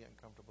really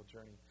uncomfortable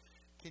journey.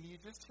 Can you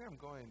just hear him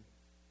going,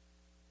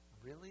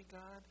 really,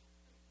 God?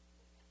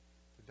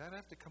 Did that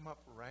have to come up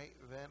right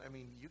then? I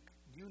mean,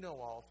 you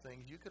know all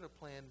things. You could have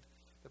planned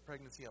the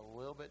pregnancy a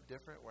little bit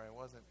different, where I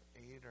wasn't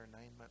 8 or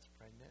 9 months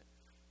pregnant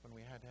when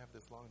we had to have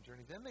this long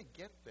journey. Then they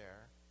get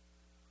there.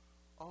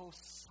 Oh,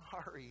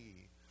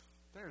 sorry.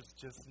 There's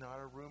just not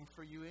a room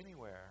for you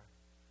anywhere.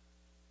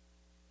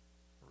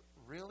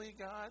 Really,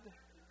 God?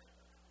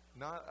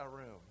 Not a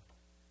room.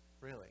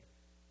 Really.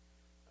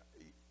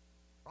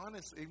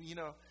 Honestly,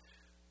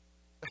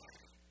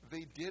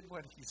 they did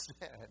what he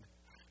said.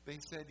 They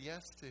said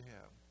yes to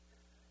him.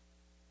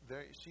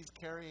 She's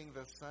carrying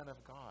the Son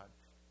of God.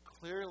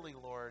 Clearly,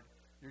 Lord,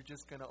 you're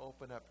just going to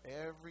open up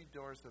every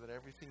door so that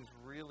everything's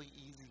really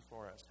easy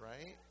for us,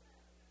 right?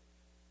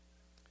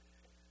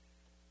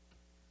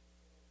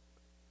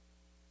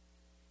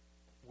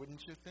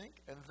 Wouldn't you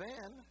think? And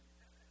then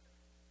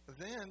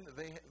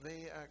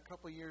they a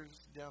couple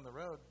years down the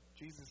road,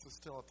 Jesus is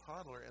still a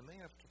toddler, and they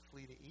have to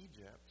flee to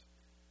Egypt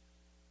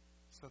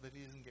so that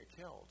he doesn't get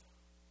killed.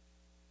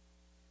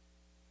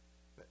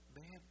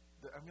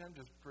 I'm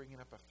just bringing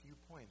up a few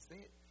points.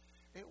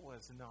 It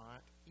was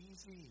not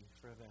easy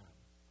for them.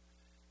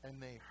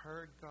 And they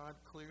heard God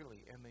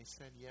clearly, and they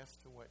said yes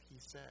to what he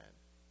said.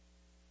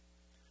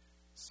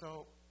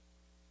 So,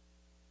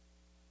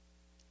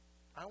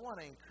 I want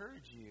to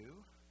encourage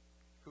you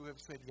who have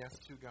said yes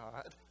to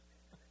God.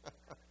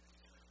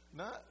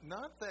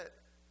 Not that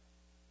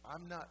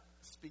I'm not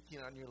speaking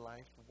on your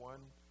life one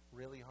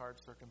really hard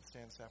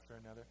circumstance after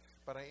another,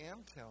 but I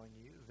am telling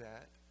you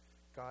that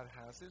God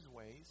has his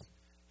ways.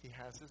 He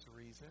has his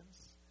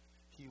reasons.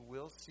 He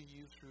will see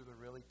you through the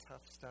really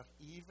tough stuff,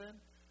 even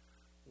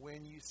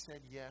when you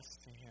said yes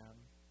to him,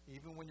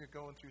 even when you're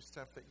going through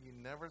stuff that you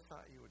never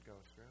thought you would go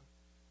through.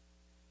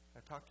 I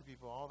talk to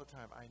people all the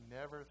time. I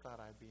never thought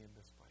I'd be in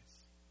this place.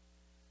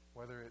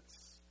 Whether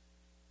it's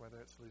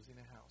losing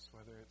a house,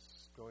 whether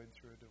it's going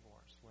through a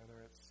divorce,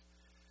 whether it's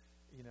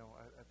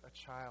a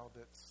child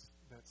that's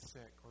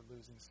sick, or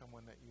losing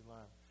someone that you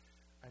love.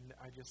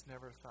 I just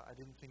never thought. I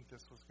didn't think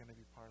this was going to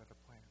be part of the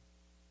plan.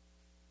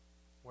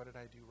 What did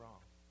I do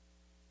wrong?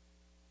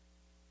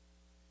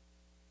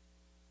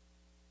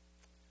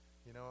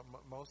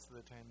 Most of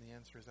the time the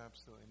answer is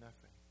absolutely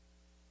nothing.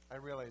 I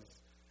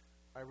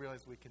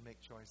realize we can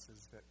make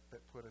choices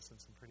that put us in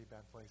some pretty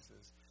bad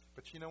places.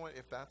 But you know what?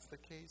 If that's the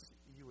case,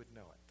 you would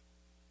know it.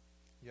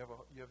 You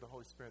have the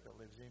Holy Spirit that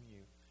lives in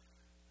you,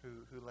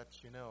 who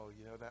lets you know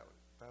that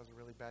was a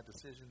really bad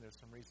decision. There's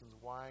some reasons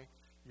why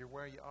you're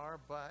where you are,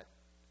 but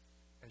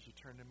as you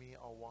turn to me,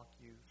 I'll walk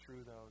you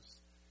through those,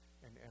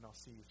 and I'll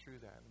see you through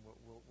that, and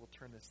we'll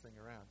turn this thing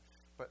around.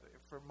 But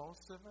for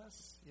most of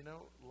us,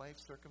 life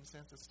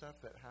circumstances, stuff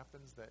that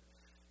happens that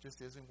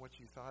just isn't what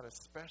you thought,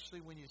 especially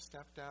when you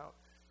stepped out,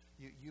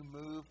 you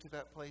moved to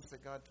that place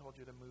that God told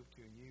you to move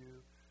to.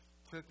 You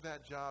took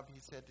that job he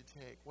said to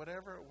take.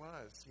 Whatever it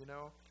was,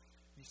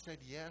 you said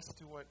yes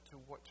to what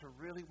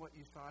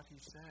you thought he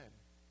said.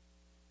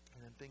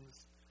 And then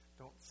things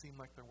don't seem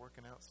like they're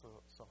working out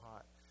so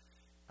hot.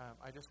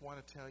 I just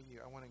want to tell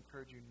you, I want to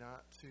encourage you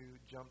not to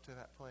jump to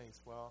that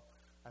place. Well,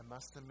 I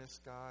must have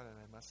missed God, and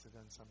I must have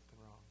done something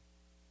wrong.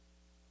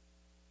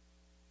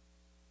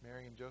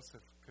 Mary and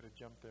Joseph could have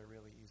jumped there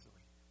really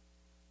easily.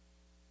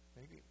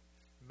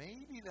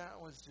 Maybe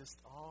that was just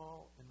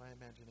all in my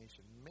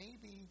imagination.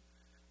 Maybe,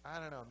 I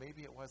don't know,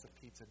 maybe it was a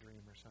pizza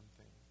dream or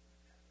something.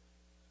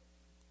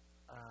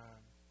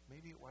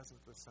 Maybe it wasn't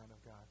the Son of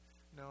God.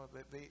 No,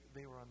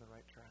 they were on the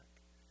right track.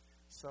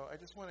 So I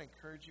just want to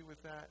encourage you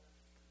with that.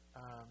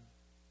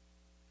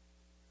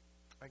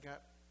 We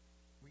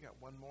got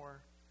one more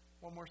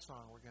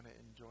song we're going to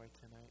enjoy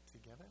tonight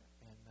together,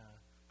 and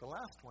the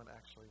last one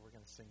actually we're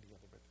going to sing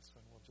together, but this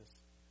one we'll just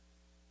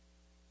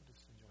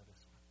enjoy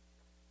this one.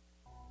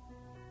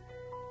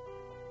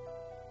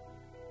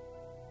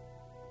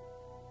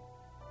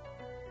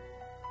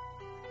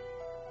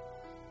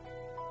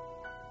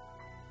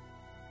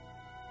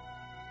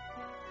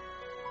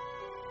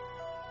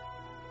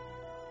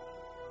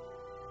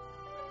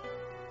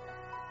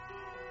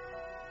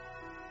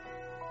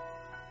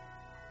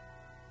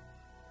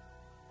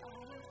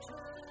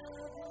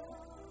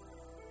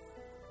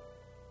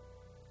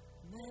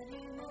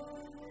 Many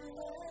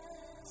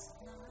moonless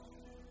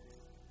nights,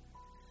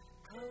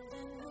 cold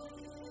and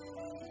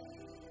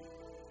weary.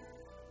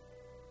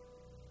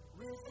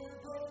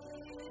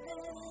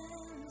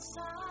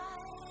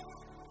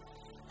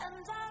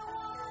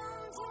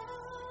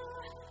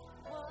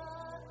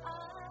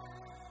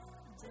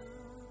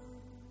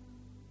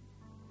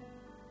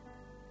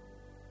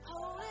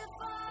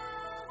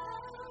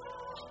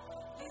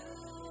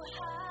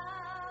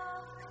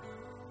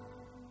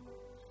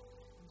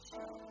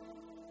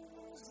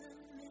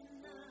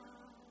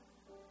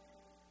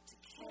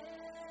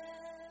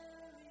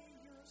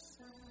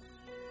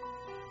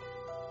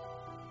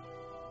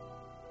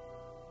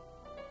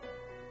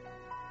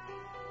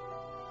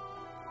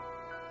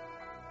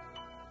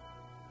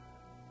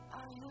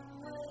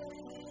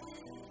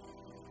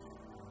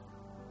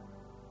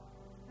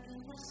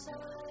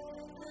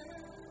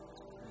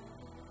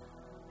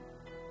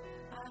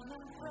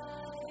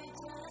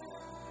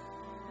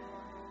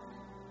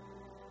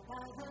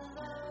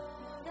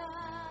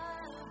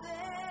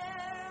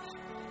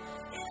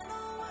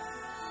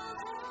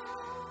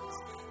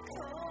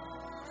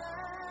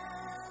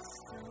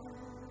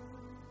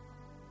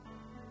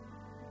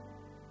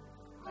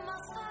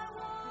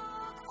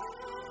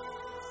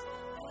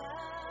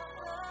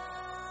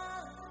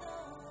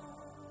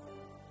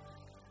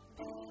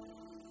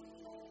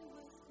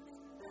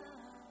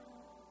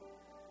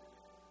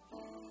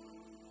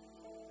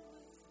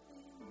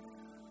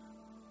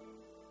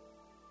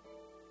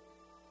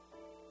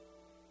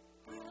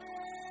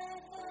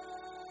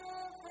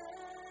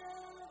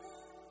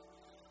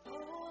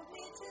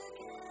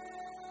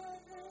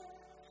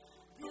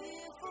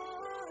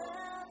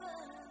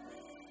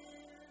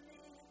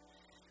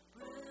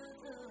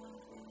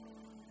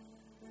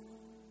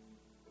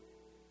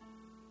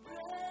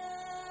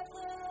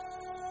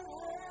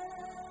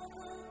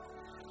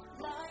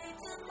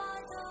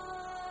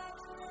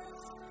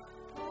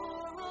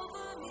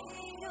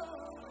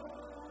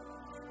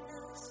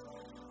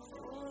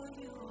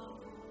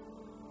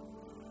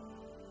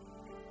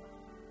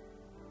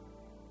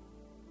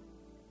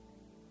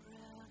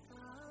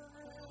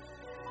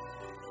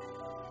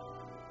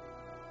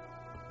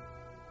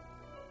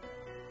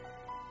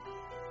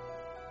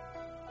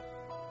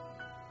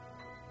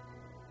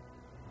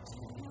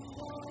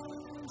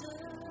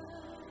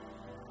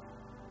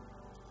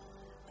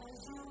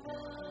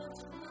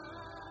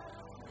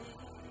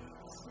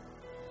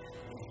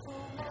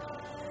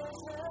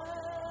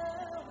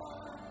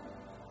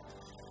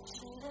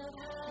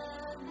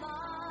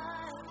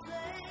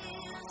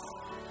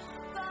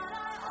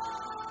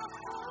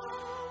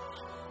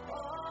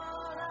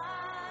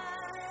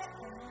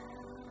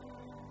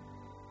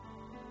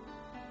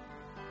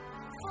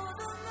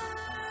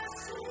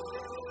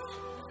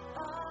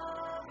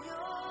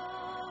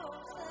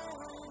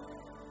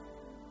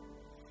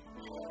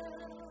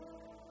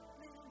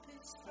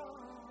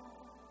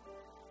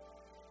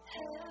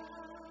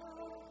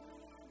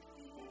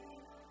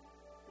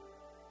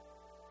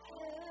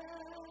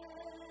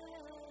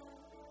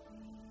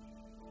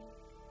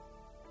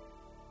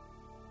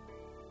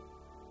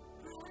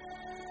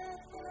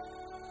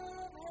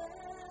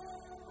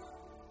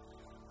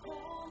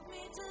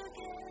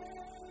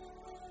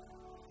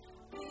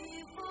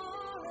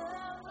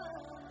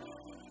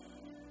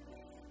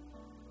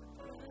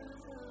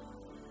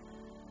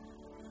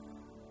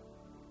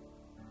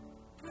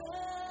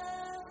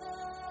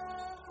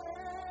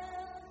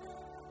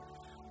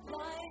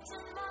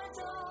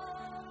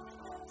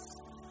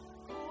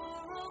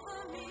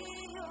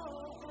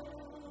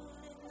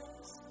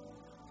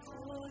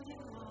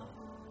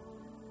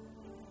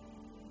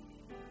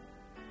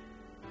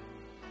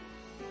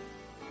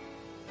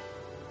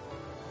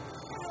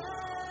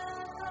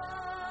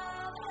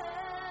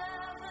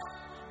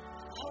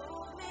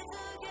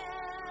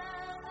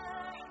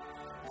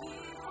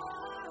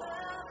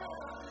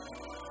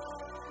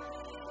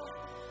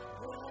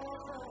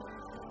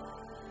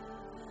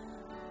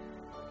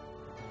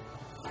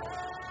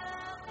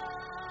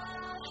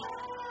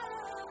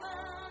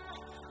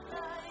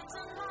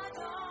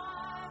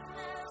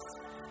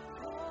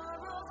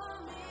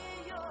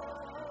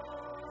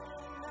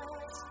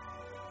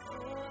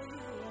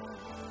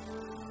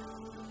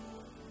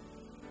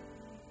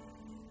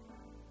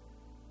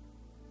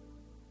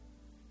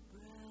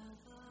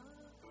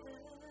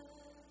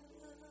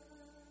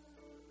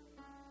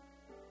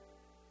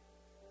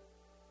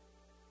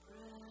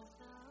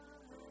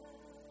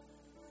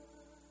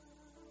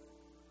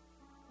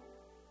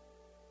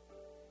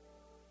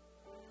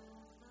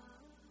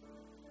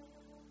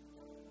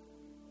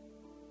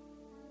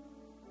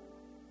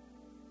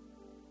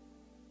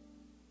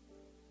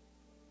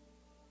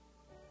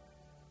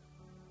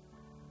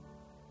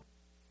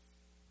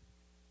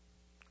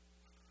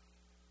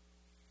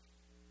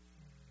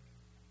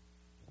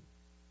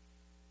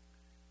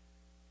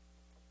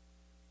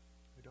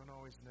 don't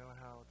always know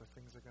how the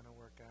things are going to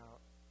work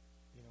out.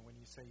 You know, when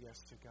you say yes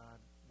to God,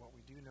 what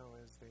we do know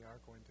is they are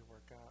going to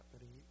work out,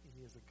 that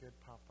He is a good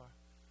Papa.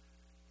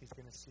 He's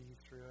going to see you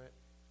through it.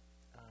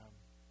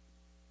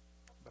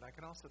 But I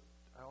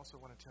also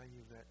want to tell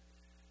you that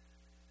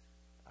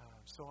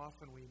so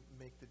often we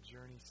make the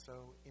journey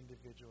so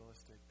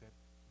individualistic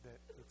that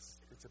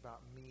it's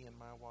about me and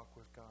my walk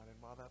with God. And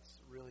while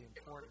that's really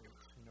important,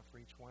 you know, for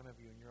each one of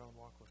you in your own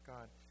walk with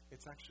God,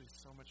 it's actually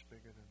so much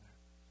bigger than that.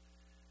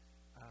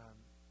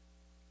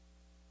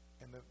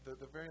 And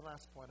the very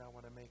last point I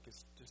want to make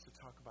is just to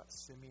talk about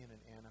Simeon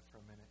and Anna for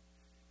a minute.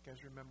 You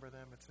guys remember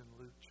them? It's in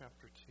Luke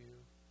chapter 2.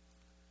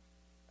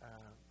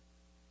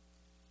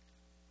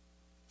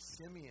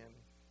 Simeon,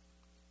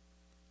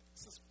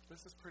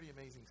 this is pretty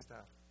amazing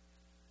stuff.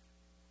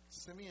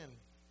 Simeon,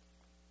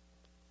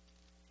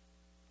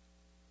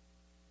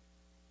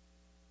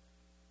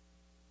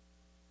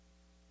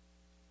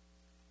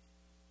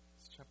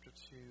 it's chapter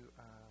 2,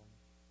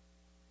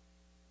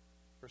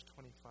 verse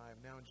 25.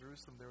 Now in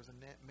Jerusalem there was a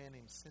man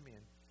named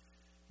Simeon.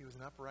 He was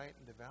an upright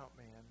and devout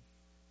man,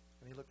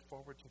 and he looked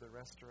forward to the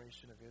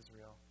restoration of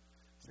Israel.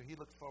 So he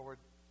looked forward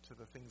to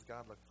the things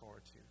God looked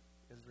forward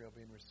to, Israel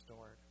being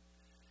restored.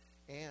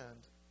 And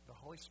the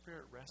Holy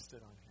Spirit rested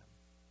on him.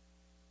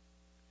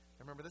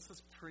 And remember, this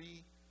is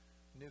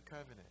pre-New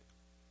Covenant.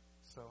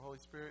 So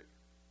Holy Spirit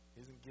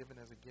isn't given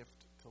as a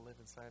gift to live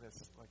inside us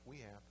like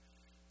we have,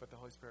 but the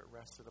Holy Spirit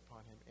rested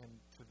upon him. And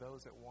to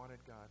those that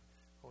wanted God,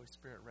 Holy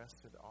Spirit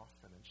rested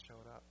often and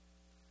showed up.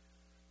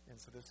 And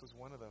so this was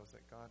one of those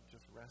that God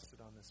just rested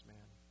on this man.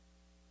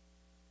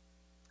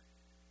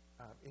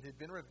 It had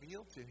been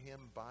revealed to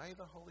him by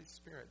the Holy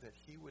Spirit that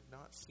he would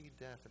not see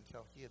death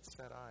until he had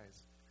set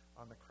eyes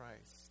on the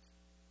Christ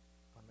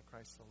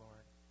the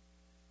Lord.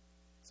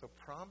 So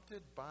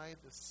prompted by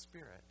the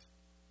Spirit,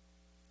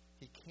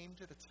 he came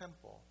to the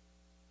temple.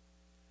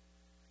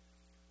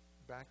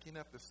 Backing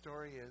up, the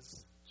story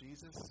is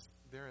Jesus,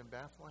 they're in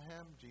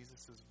Bethlehem.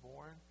 Jesus is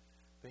born.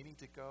 They need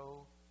to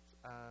go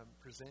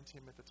present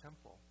him at the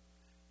temple.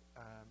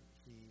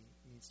 He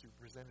needs to be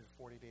presented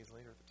 40 days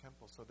later at the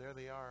temple. So there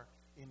they are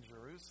in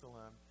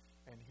Jerusalem,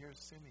 and here's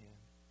Simeon,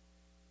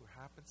 who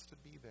happens to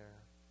be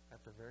there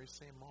at the very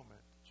same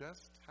moment.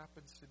 Just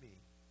happens to be,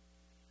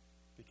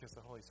 because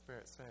the Holy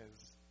Spirit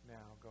says,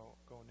 now,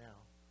 go now.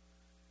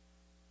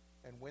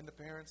 And when the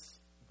parents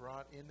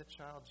brought in the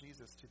child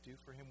Jesus to do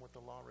for him what the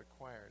law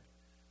required,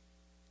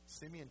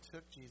 Simeon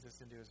took Jesus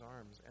into his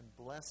arms and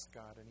blessed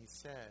God, and he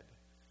said,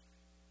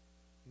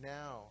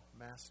 now,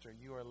 Master,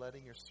 you are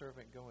letting your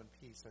servant go in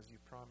peace as you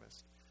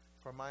promised.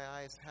 For my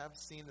eyes have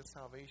seen the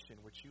salvation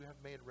which you have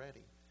made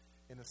ready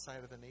in the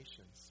sight of the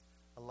nations,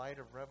 a light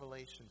of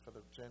revelation for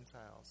the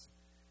Gentiles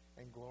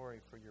and glory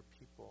for your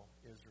people,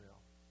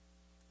 Israel.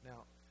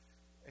 Now,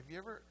 do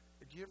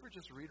you ever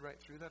just read right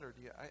through that? Or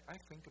do you, I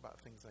think about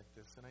things like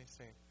this, and I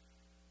say,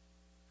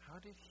 how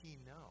did he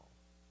know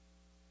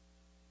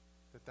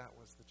that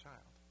was the child?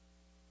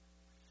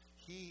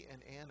 He and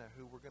Anna,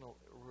 who we're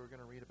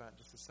gonna read about in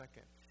just a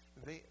second,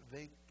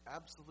 they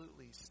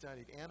absolutely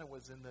studied. Anna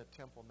was in the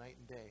temple night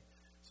and day,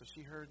 so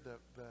she heard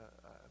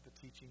the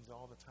teachings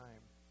all the time.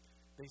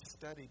 They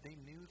studied. They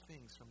knew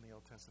things from the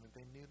Old Testament.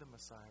 They knew the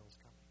Messiah was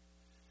coming.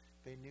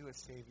 They knew a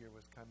Savior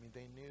was coming.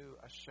 They knew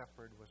a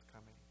shepherd was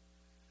coming.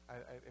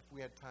 If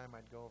we had time,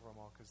 I'd go over them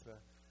all, because the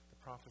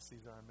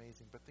prophecies are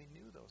amazing. But they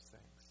knew those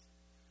things.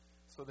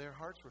 So their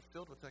hearts were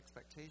filled with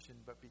expectation,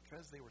 but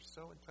because they were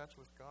so in touch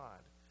with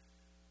God,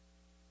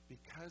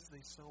 because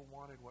they so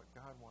wanted what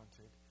God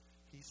wanted,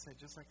 he said,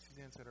 just like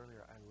Suzanne said earlier,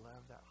 I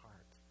love that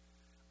heart.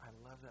 I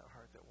love that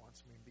heart that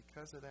wants me. And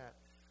because of that,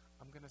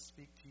 I'm going to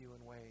speak to you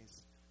in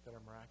ways that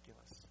are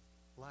miraculous.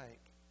 Like,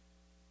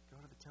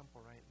 go to the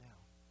temple right now.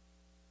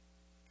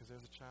 Because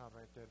there's a child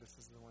right there. This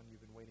is the one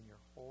you've been waiting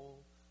your whole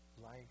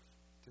life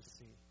to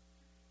see.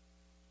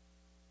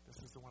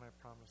 This is the one I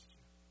promised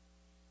you.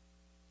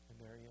 And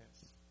there he is.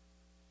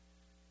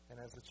 And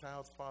as the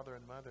child's father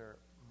and mother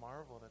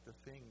marveled at the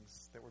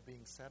things that were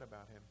being said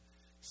about him,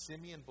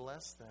 Simeon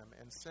blessed them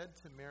and said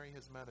to Mary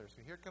his mother.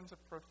 So here comes a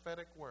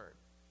prophetic word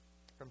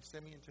from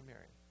Simeon to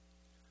Mary.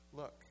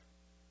 Look,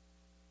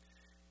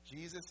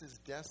 Jesus is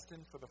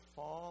destined for the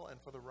fall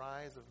and for the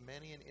rise of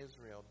many in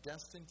Israel,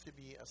 destined to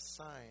be a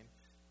sign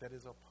that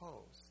is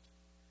opposed.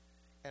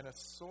 And a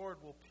sword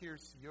will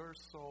pierce your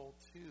soul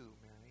too,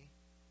 Mary,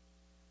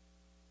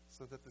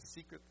 so that the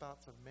secret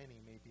thoughts of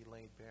many may be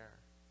laid bare.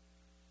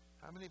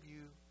 How many of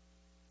you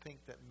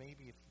think that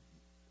maybe if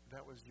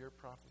that was your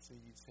prophecy,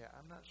 you'd say,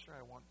 I'm not sure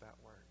I want that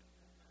word.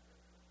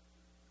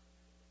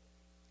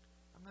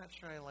 I'm not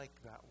sure I like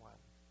that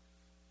one.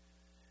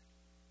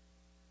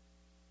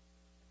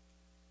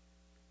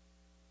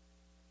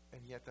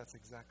 And yet that's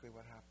exactly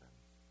what happened.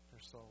 Her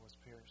soul was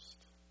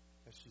pierced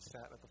as she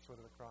sat at the foot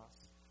of the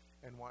cross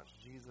and watched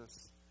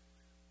Jesus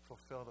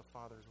fulfill the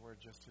Father's word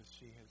just as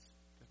she has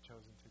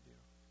chosen to do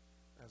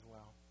as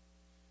well.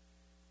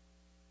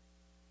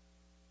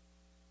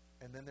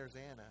 And then there's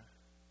Anna,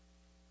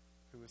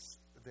 who is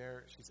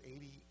there. She's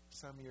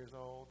 80-some years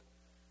old.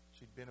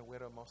 She'd been a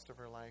widow most of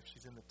her life.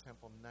 She's in the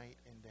temple night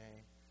and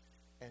day.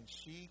 And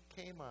she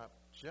came up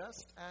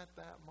just at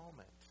that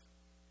moment.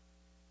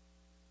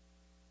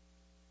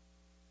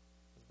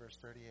 Verse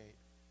 38.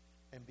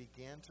 And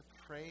began to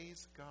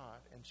praise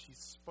God. And she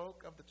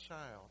spoke of the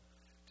child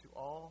to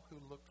all who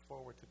looked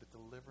forward to the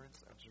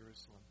deliverance of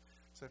Jerusalem.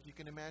 So if you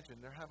can imagine,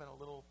 they're having a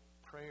little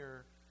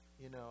prayer,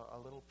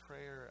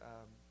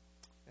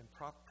 and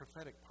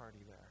prophetic party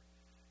there,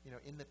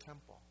 in the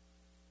temple.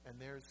 And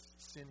there's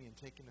Simeon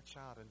taking the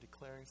child and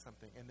declaring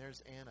something. And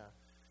there's Anna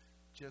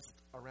just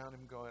around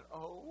him going,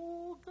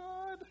 oh,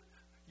 God,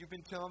 you've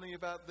been telling me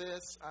about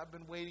this. I've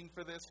been waiting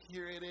for this.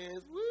 Here it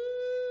is.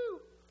 Woo!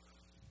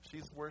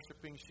 She's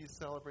worshiping. She's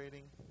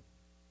celebrating.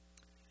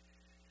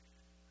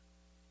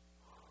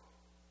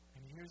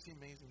 And here's the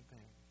amazing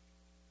thing.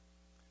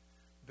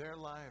 Their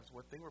lives,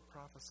 what they were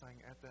prophesying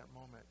at that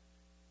moment,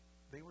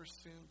 they were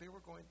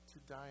going to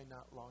die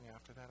not long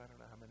after that. I don't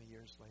know how many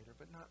years later,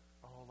 but not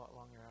a whole lot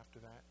longer after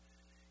that.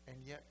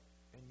 And yet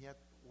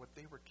what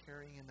they were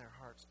carrying in their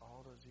hearts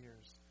all those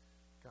years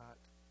got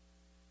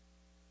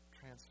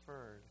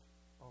transferred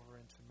over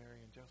into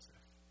Mary and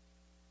Joseph,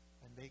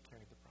 and they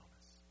carried the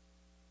promise.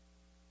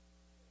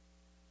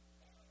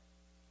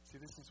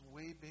 See, this is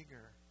way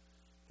bigger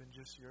than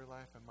just your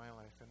life and my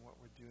life and what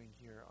we're doing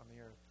here on the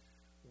earth.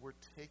 We're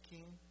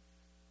taking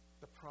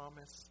the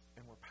promise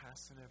and we're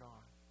passing it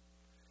on,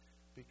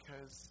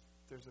 because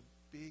there's a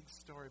big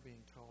story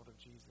being told of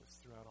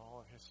Jesus throughout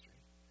all of history.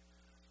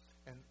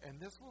 And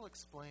this will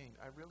explain,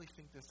 I really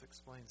think this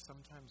explains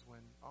oftentimes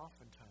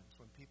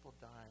when people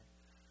die,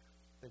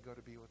 they go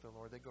to be with the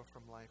Lord, they go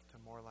from life to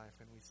more life,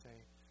 and we say,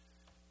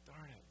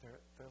 darn it,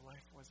 their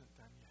life wasn't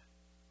done yet.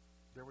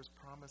 There was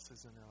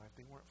promises in their life.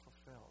 They weren't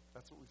fulfilled.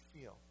 That's what we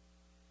feel.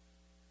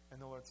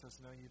 And the Lord says,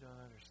 no, you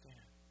don't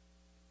understand.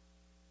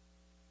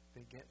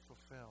 They get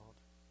fulfilled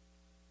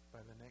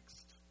by the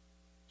next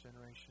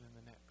generation and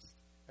the next.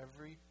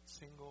 Every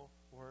single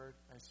word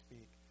I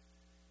speak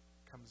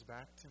comes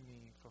back to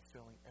me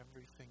fulfilling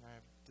everything I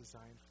have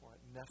designed for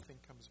it. Nothing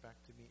comes back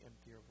to me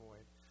empty or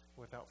void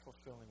without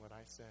fulfilling what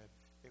I said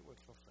it would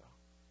fulfill.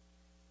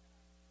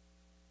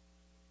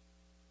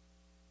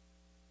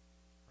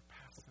 We're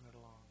passing it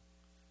along.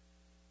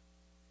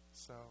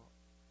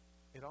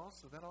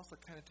 So that also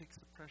kind of takes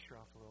the pressure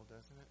off a little,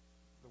 doesn't it?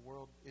 The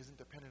world isn't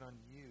dependent on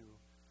you,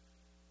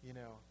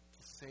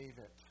 to save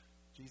it.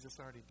 Jesus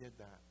already did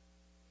that.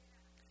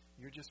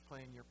 You're just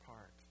playing your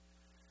part.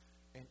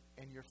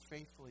 And you're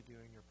faithfully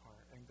doing your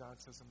part. And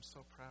God says, I'm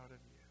so proud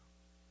of you.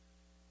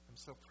 I'm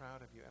so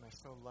proud of you. And I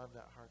so love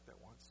that heart that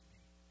wants me.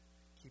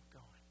 Keep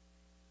going.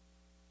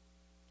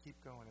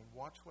 Keep going. And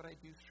watch what I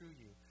do through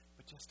you.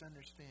 But just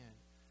understand,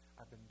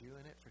 I've been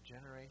doing it for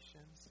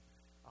generations.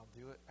 I'll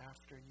do it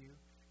after you,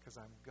 because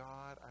I'm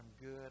God. I'm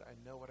good. I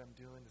know what I'm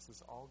doing. This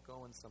is all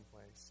going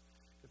someplace.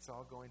 It's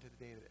all going to the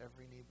day that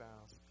every knee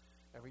bows,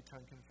 every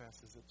tongue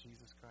confesses that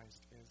Jesus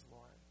Christ is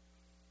Lord.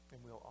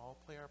 And we'll all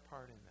play our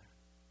part in that.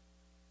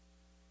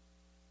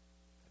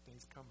 That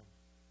day's coming.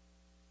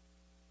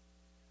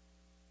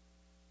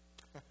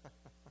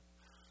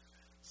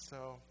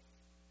 So,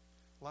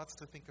 lots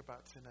to think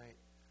about tonight.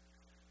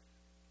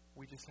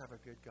 We just have a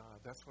good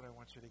God. That's what I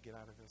want you to get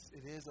out of this.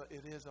 It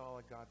is all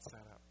a God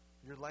setup.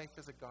 Your life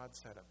is a God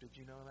setup. Did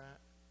you know that?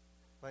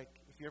 Like,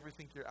 if you ever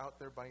think you're out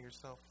there by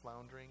yourself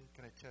floundering,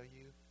 can I tell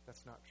you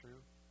that's not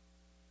true?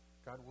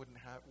 God wouldn't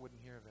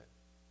hear of it.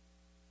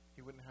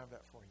 He wouldn't have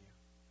that for you.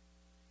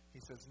 He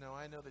says, no,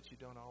 I know that you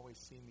don't always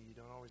see me. You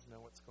don't always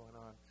know what's going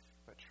on.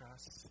 But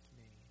trust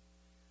me.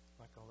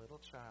 Like a little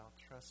child,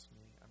 trust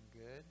me. I'm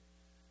good.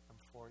 I'm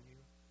for you.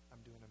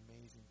 I'm doing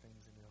amazing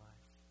things in your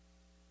life.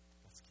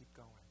 Let's keep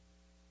going.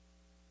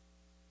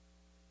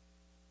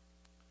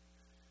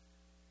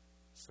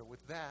 So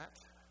with that,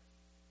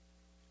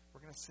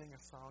 we're going to sing a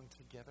song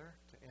together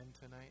to end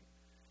tonight.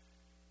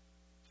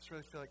 Just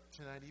really feel like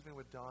tonight, even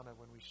with Donna,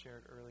 when we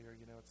shared earlier,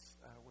 it's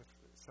with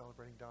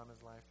celebrating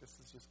Donna's life, this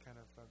is just kind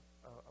of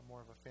a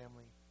more of a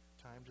family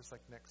time, just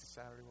like next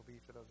Saturday will be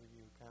for those of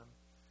you who come.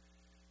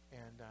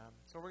 And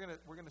so we're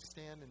gonna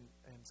stand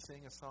and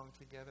sing a song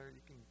together.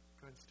 You can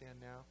go ahead and stand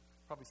now.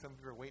 Probably some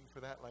of you were waiting for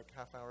that like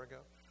half hour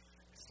ago.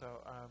 So,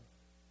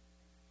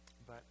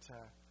 but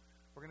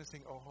we're gonna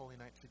sing "Oh Holy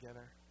Night"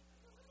 together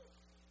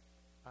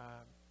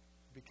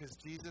because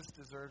Jesus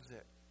deserves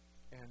it.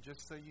 And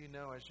just so you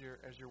know, as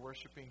you're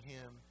worshiping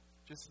Him,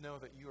 just know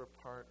that you are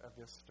part of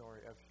this story,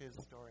 of His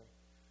story.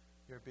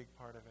 You're a big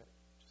part of it.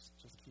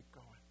 Just keep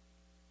going.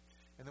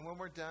 And then when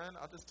we're done,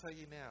 I'll just tell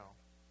you now.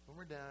 When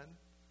we're done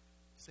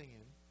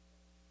singing,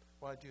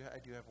 well, I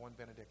do have one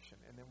benediction,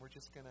 and then we're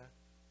just gonna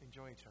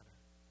enjoy each other.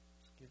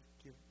 Just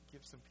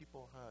give some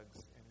people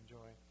hugs and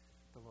enjoy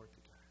the Lord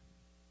together.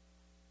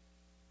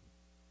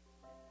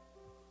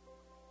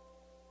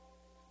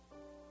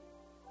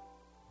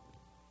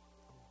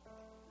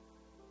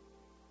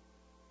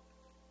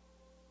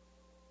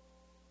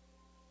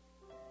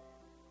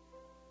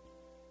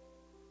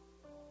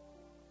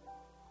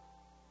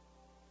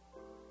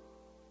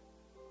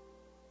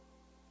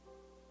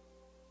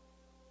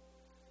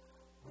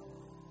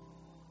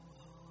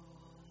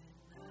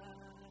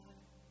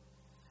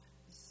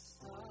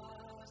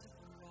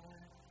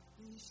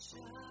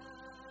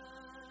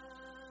 Shine.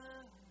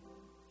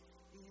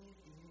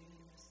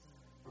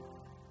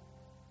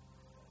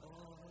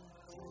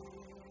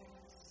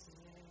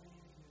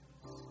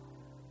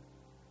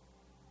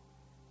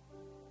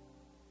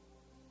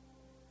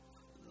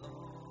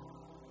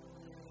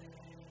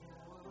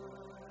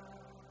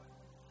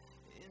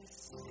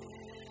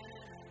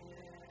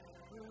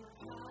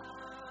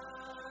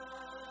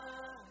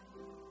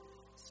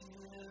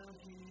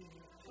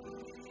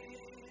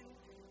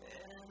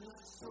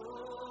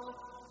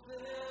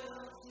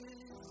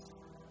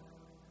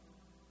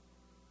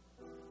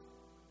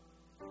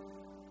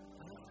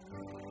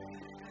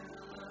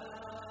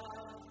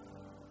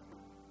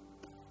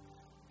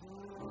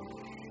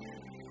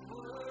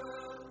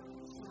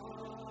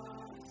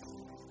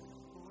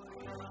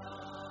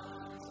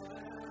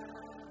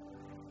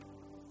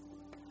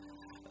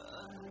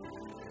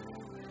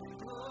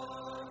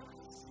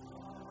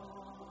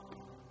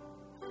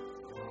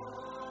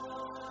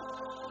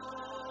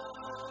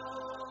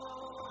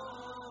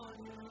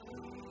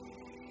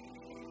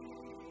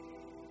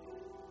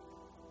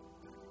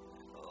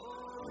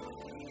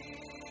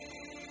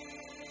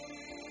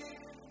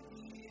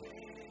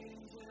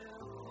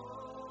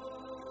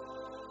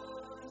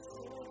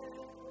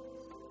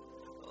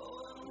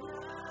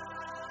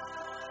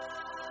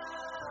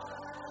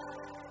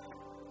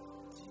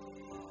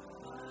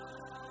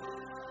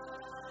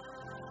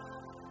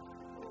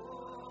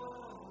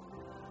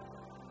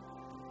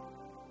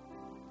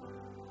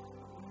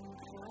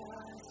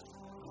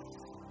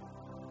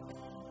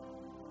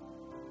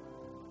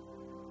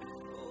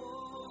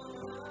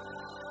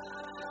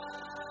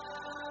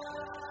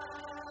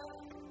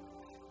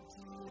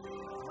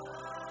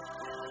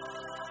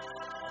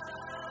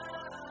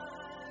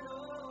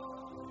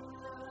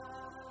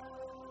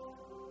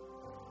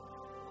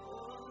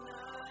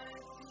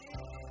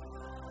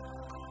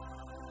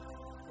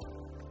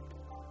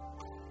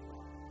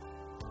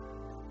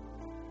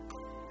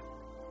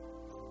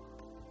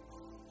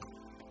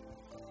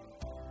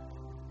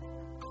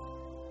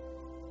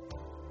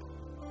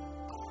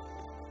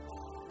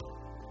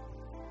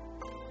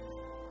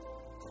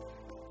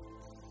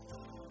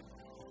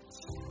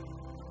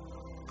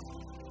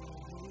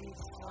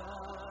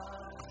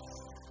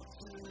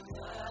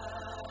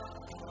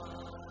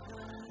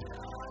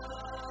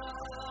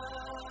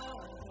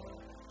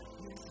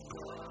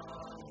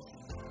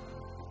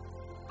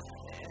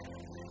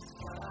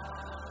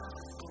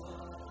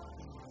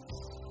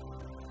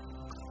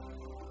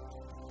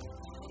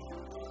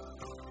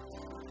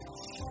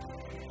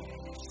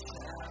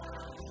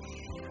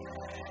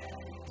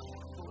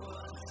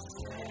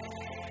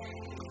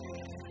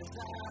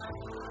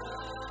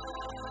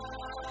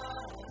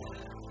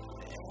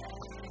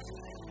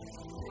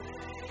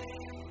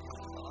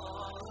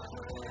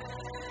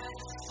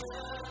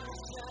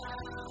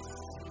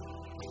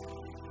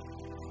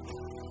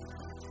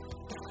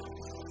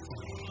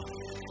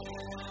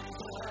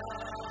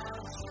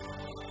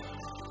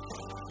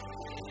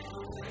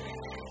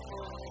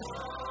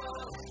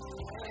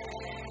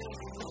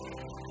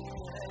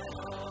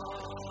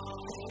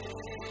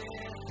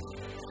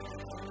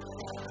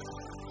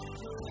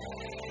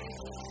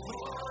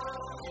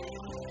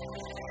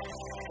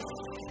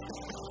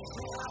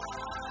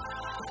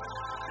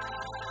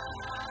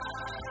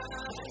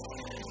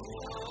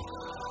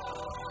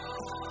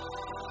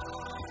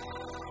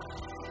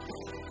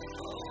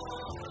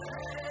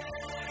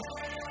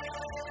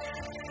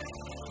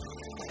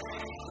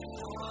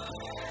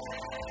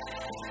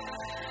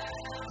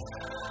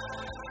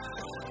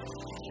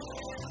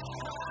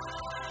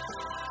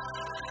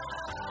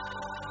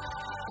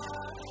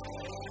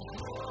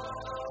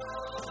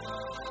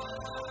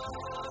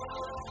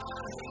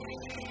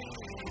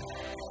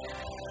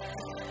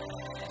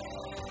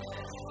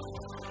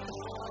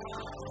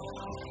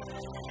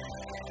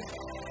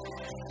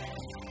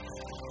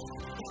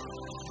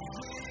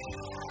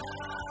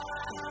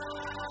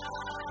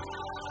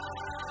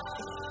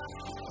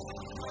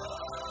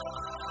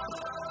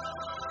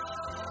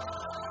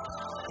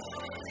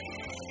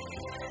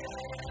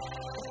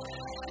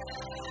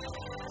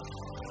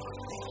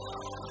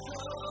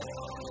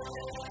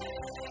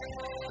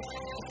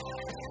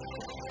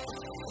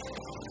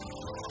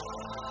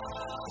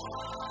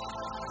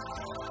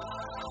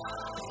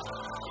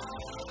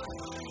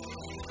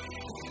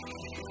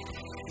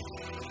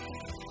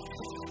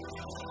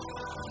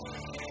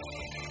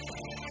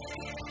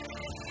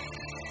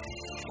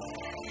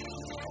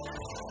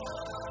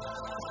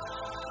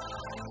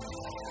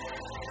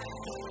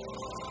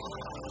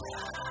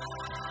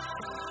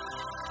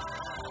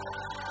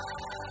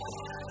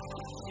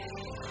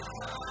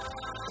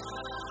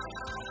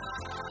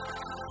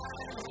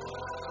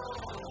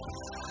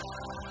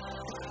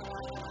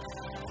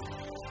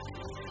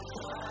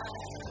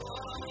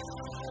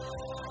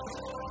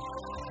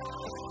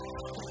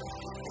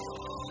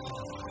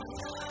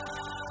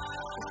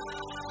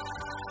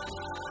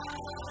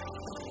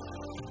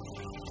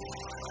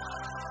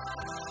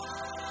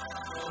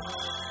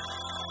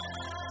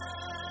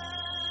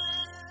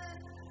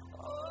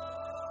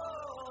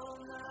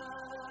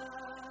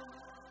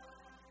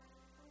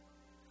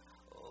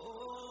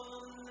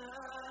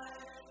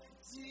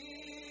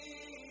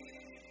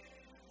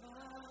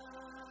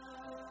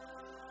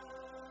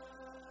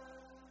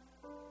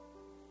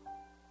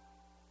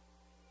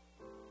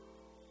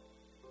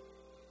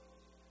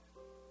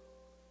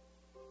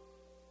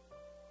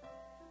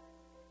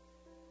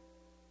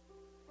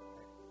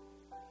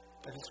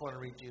 I just want to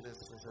read you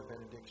this as a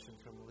benediction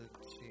from Luke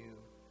 2,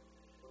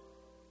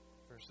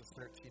 verses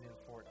 13 and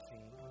 14.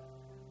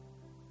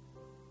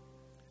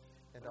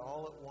 And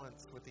all at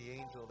once with the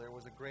angel there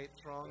was a great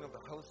throng of the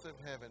hosts of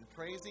heaven,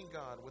 praising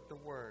God with the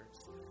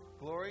words,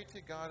 Glory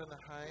to God in the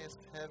highest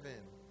heaven,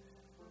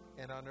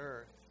 and on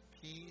earth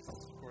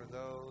peace for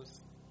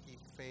those he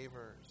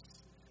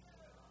favors,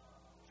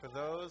 for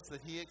those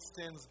that he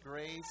extends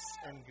grace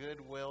and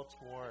goodwill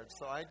towards.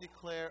 So I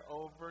declare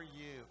over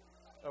you,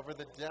 over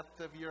the depth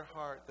of your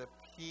heart, the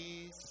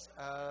peace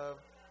of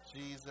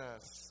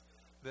Jesus.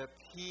 The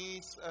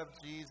peace of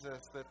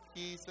Jesus. The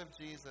peace of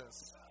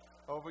Jesus.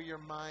 Over your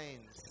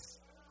minds.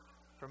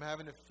 From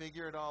having to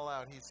figure it all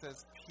out. He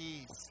says,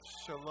 peace,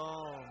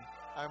 shalom,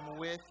 I'm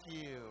with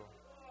you.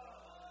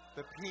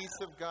 The peace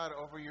of God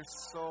over your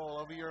soul,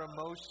 over your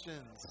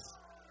emotions.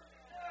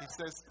 He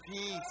says,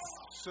 peace,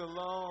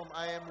 shalom,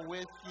 I am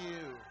with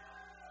you.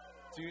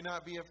 Do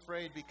not be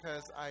afraid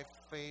because I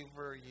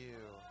favor you.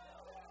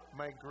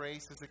 My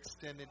grace is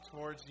extended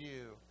towards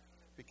you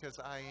because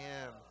I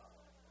am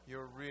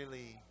your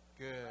really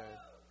good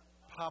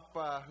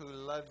Papa who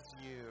loves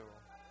you.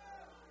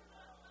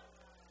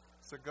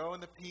 So go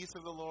in the peace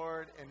of the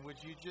Lord, and would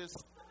you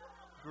just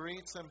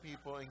greet some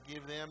people and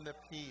give them the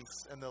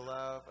peace and the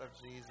love of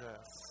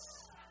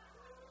Jesus.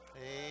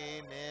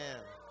 Amen.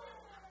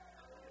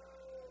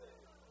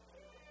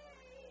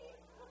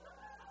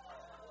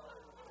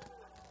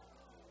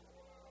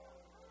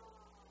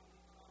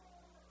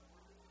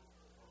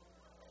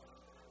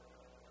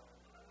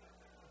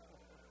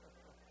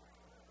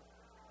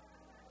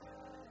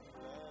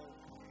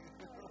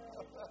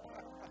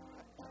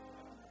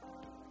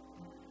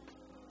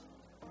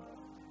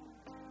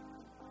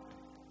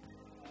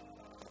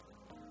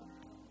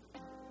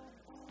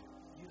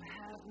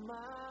 My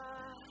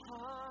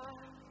heart,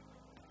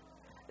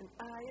 and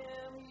I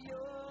am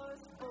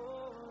yours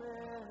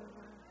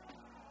forever.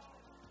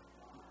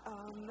 You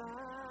are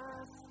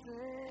my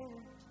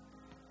strength,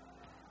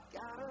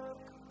 God of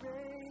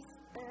grace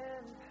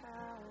and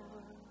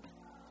power.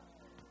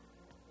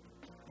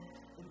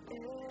 And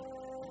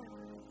everything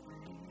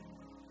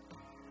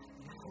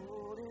you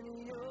hold in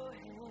your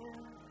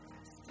hand,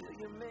 still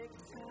you make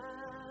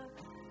time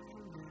for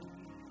me.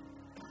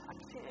 I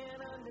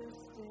can't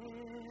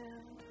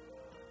understand.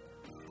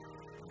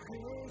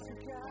 Praise you,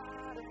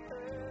 God of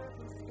earth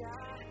and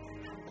sky.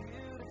 How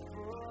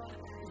beautiful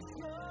is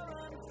your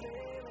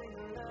unfailing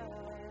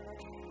love.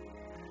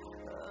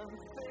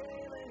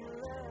 Unfailing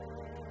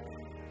love.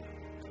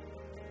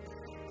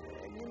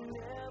 And you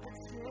never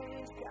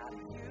change, God,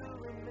 you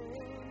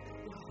remain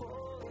the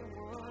Holy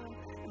One.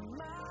 In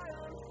my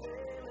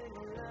unfailing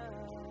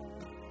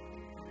love.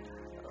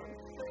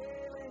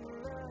 Unfailing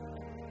love.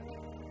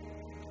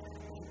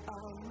 You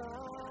are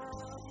my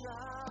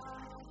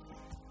life.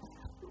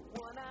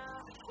 One I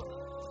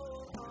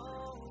hold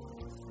on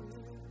to.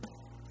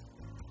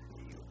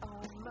 You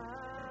are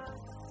my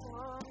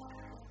song,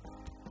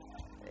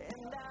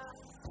 and I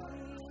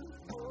sing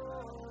for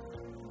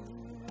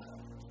you.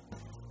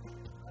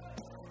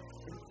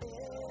 And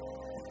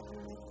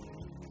everything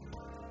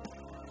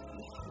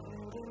you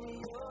hold in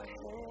your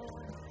hand,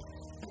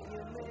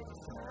 still make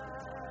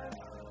time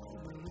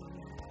for me.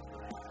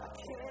 I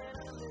can't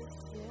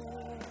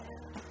understand.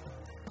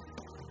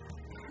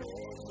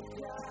 Praise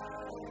God.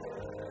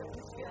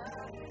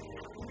 God,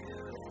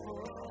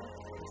 beautiful,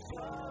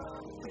 so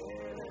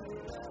unfailing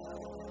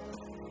love,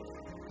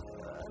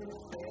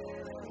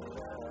 unfailing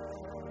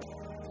love,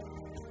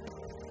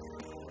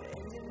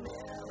 and you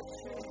never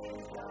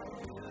change, God,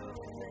 you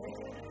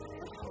remain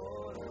the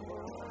Holy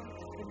One,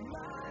 in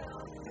my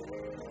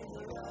unfailing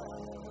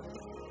love,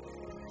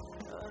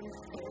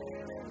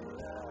 unfailing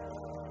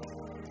love,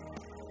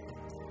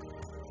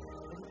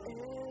 and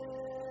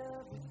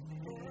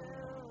everything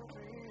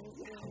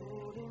you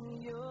hold in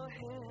your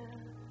hand.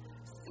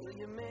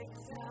 You make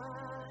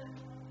time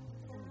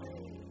for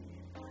me.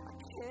 I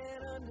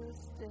can't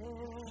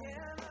understand.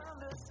 Can't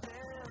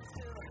understand.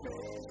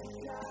 Praise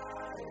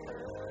God,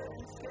 earth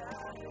and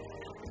sky,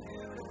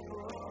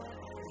 beautiful.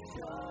 It's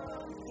all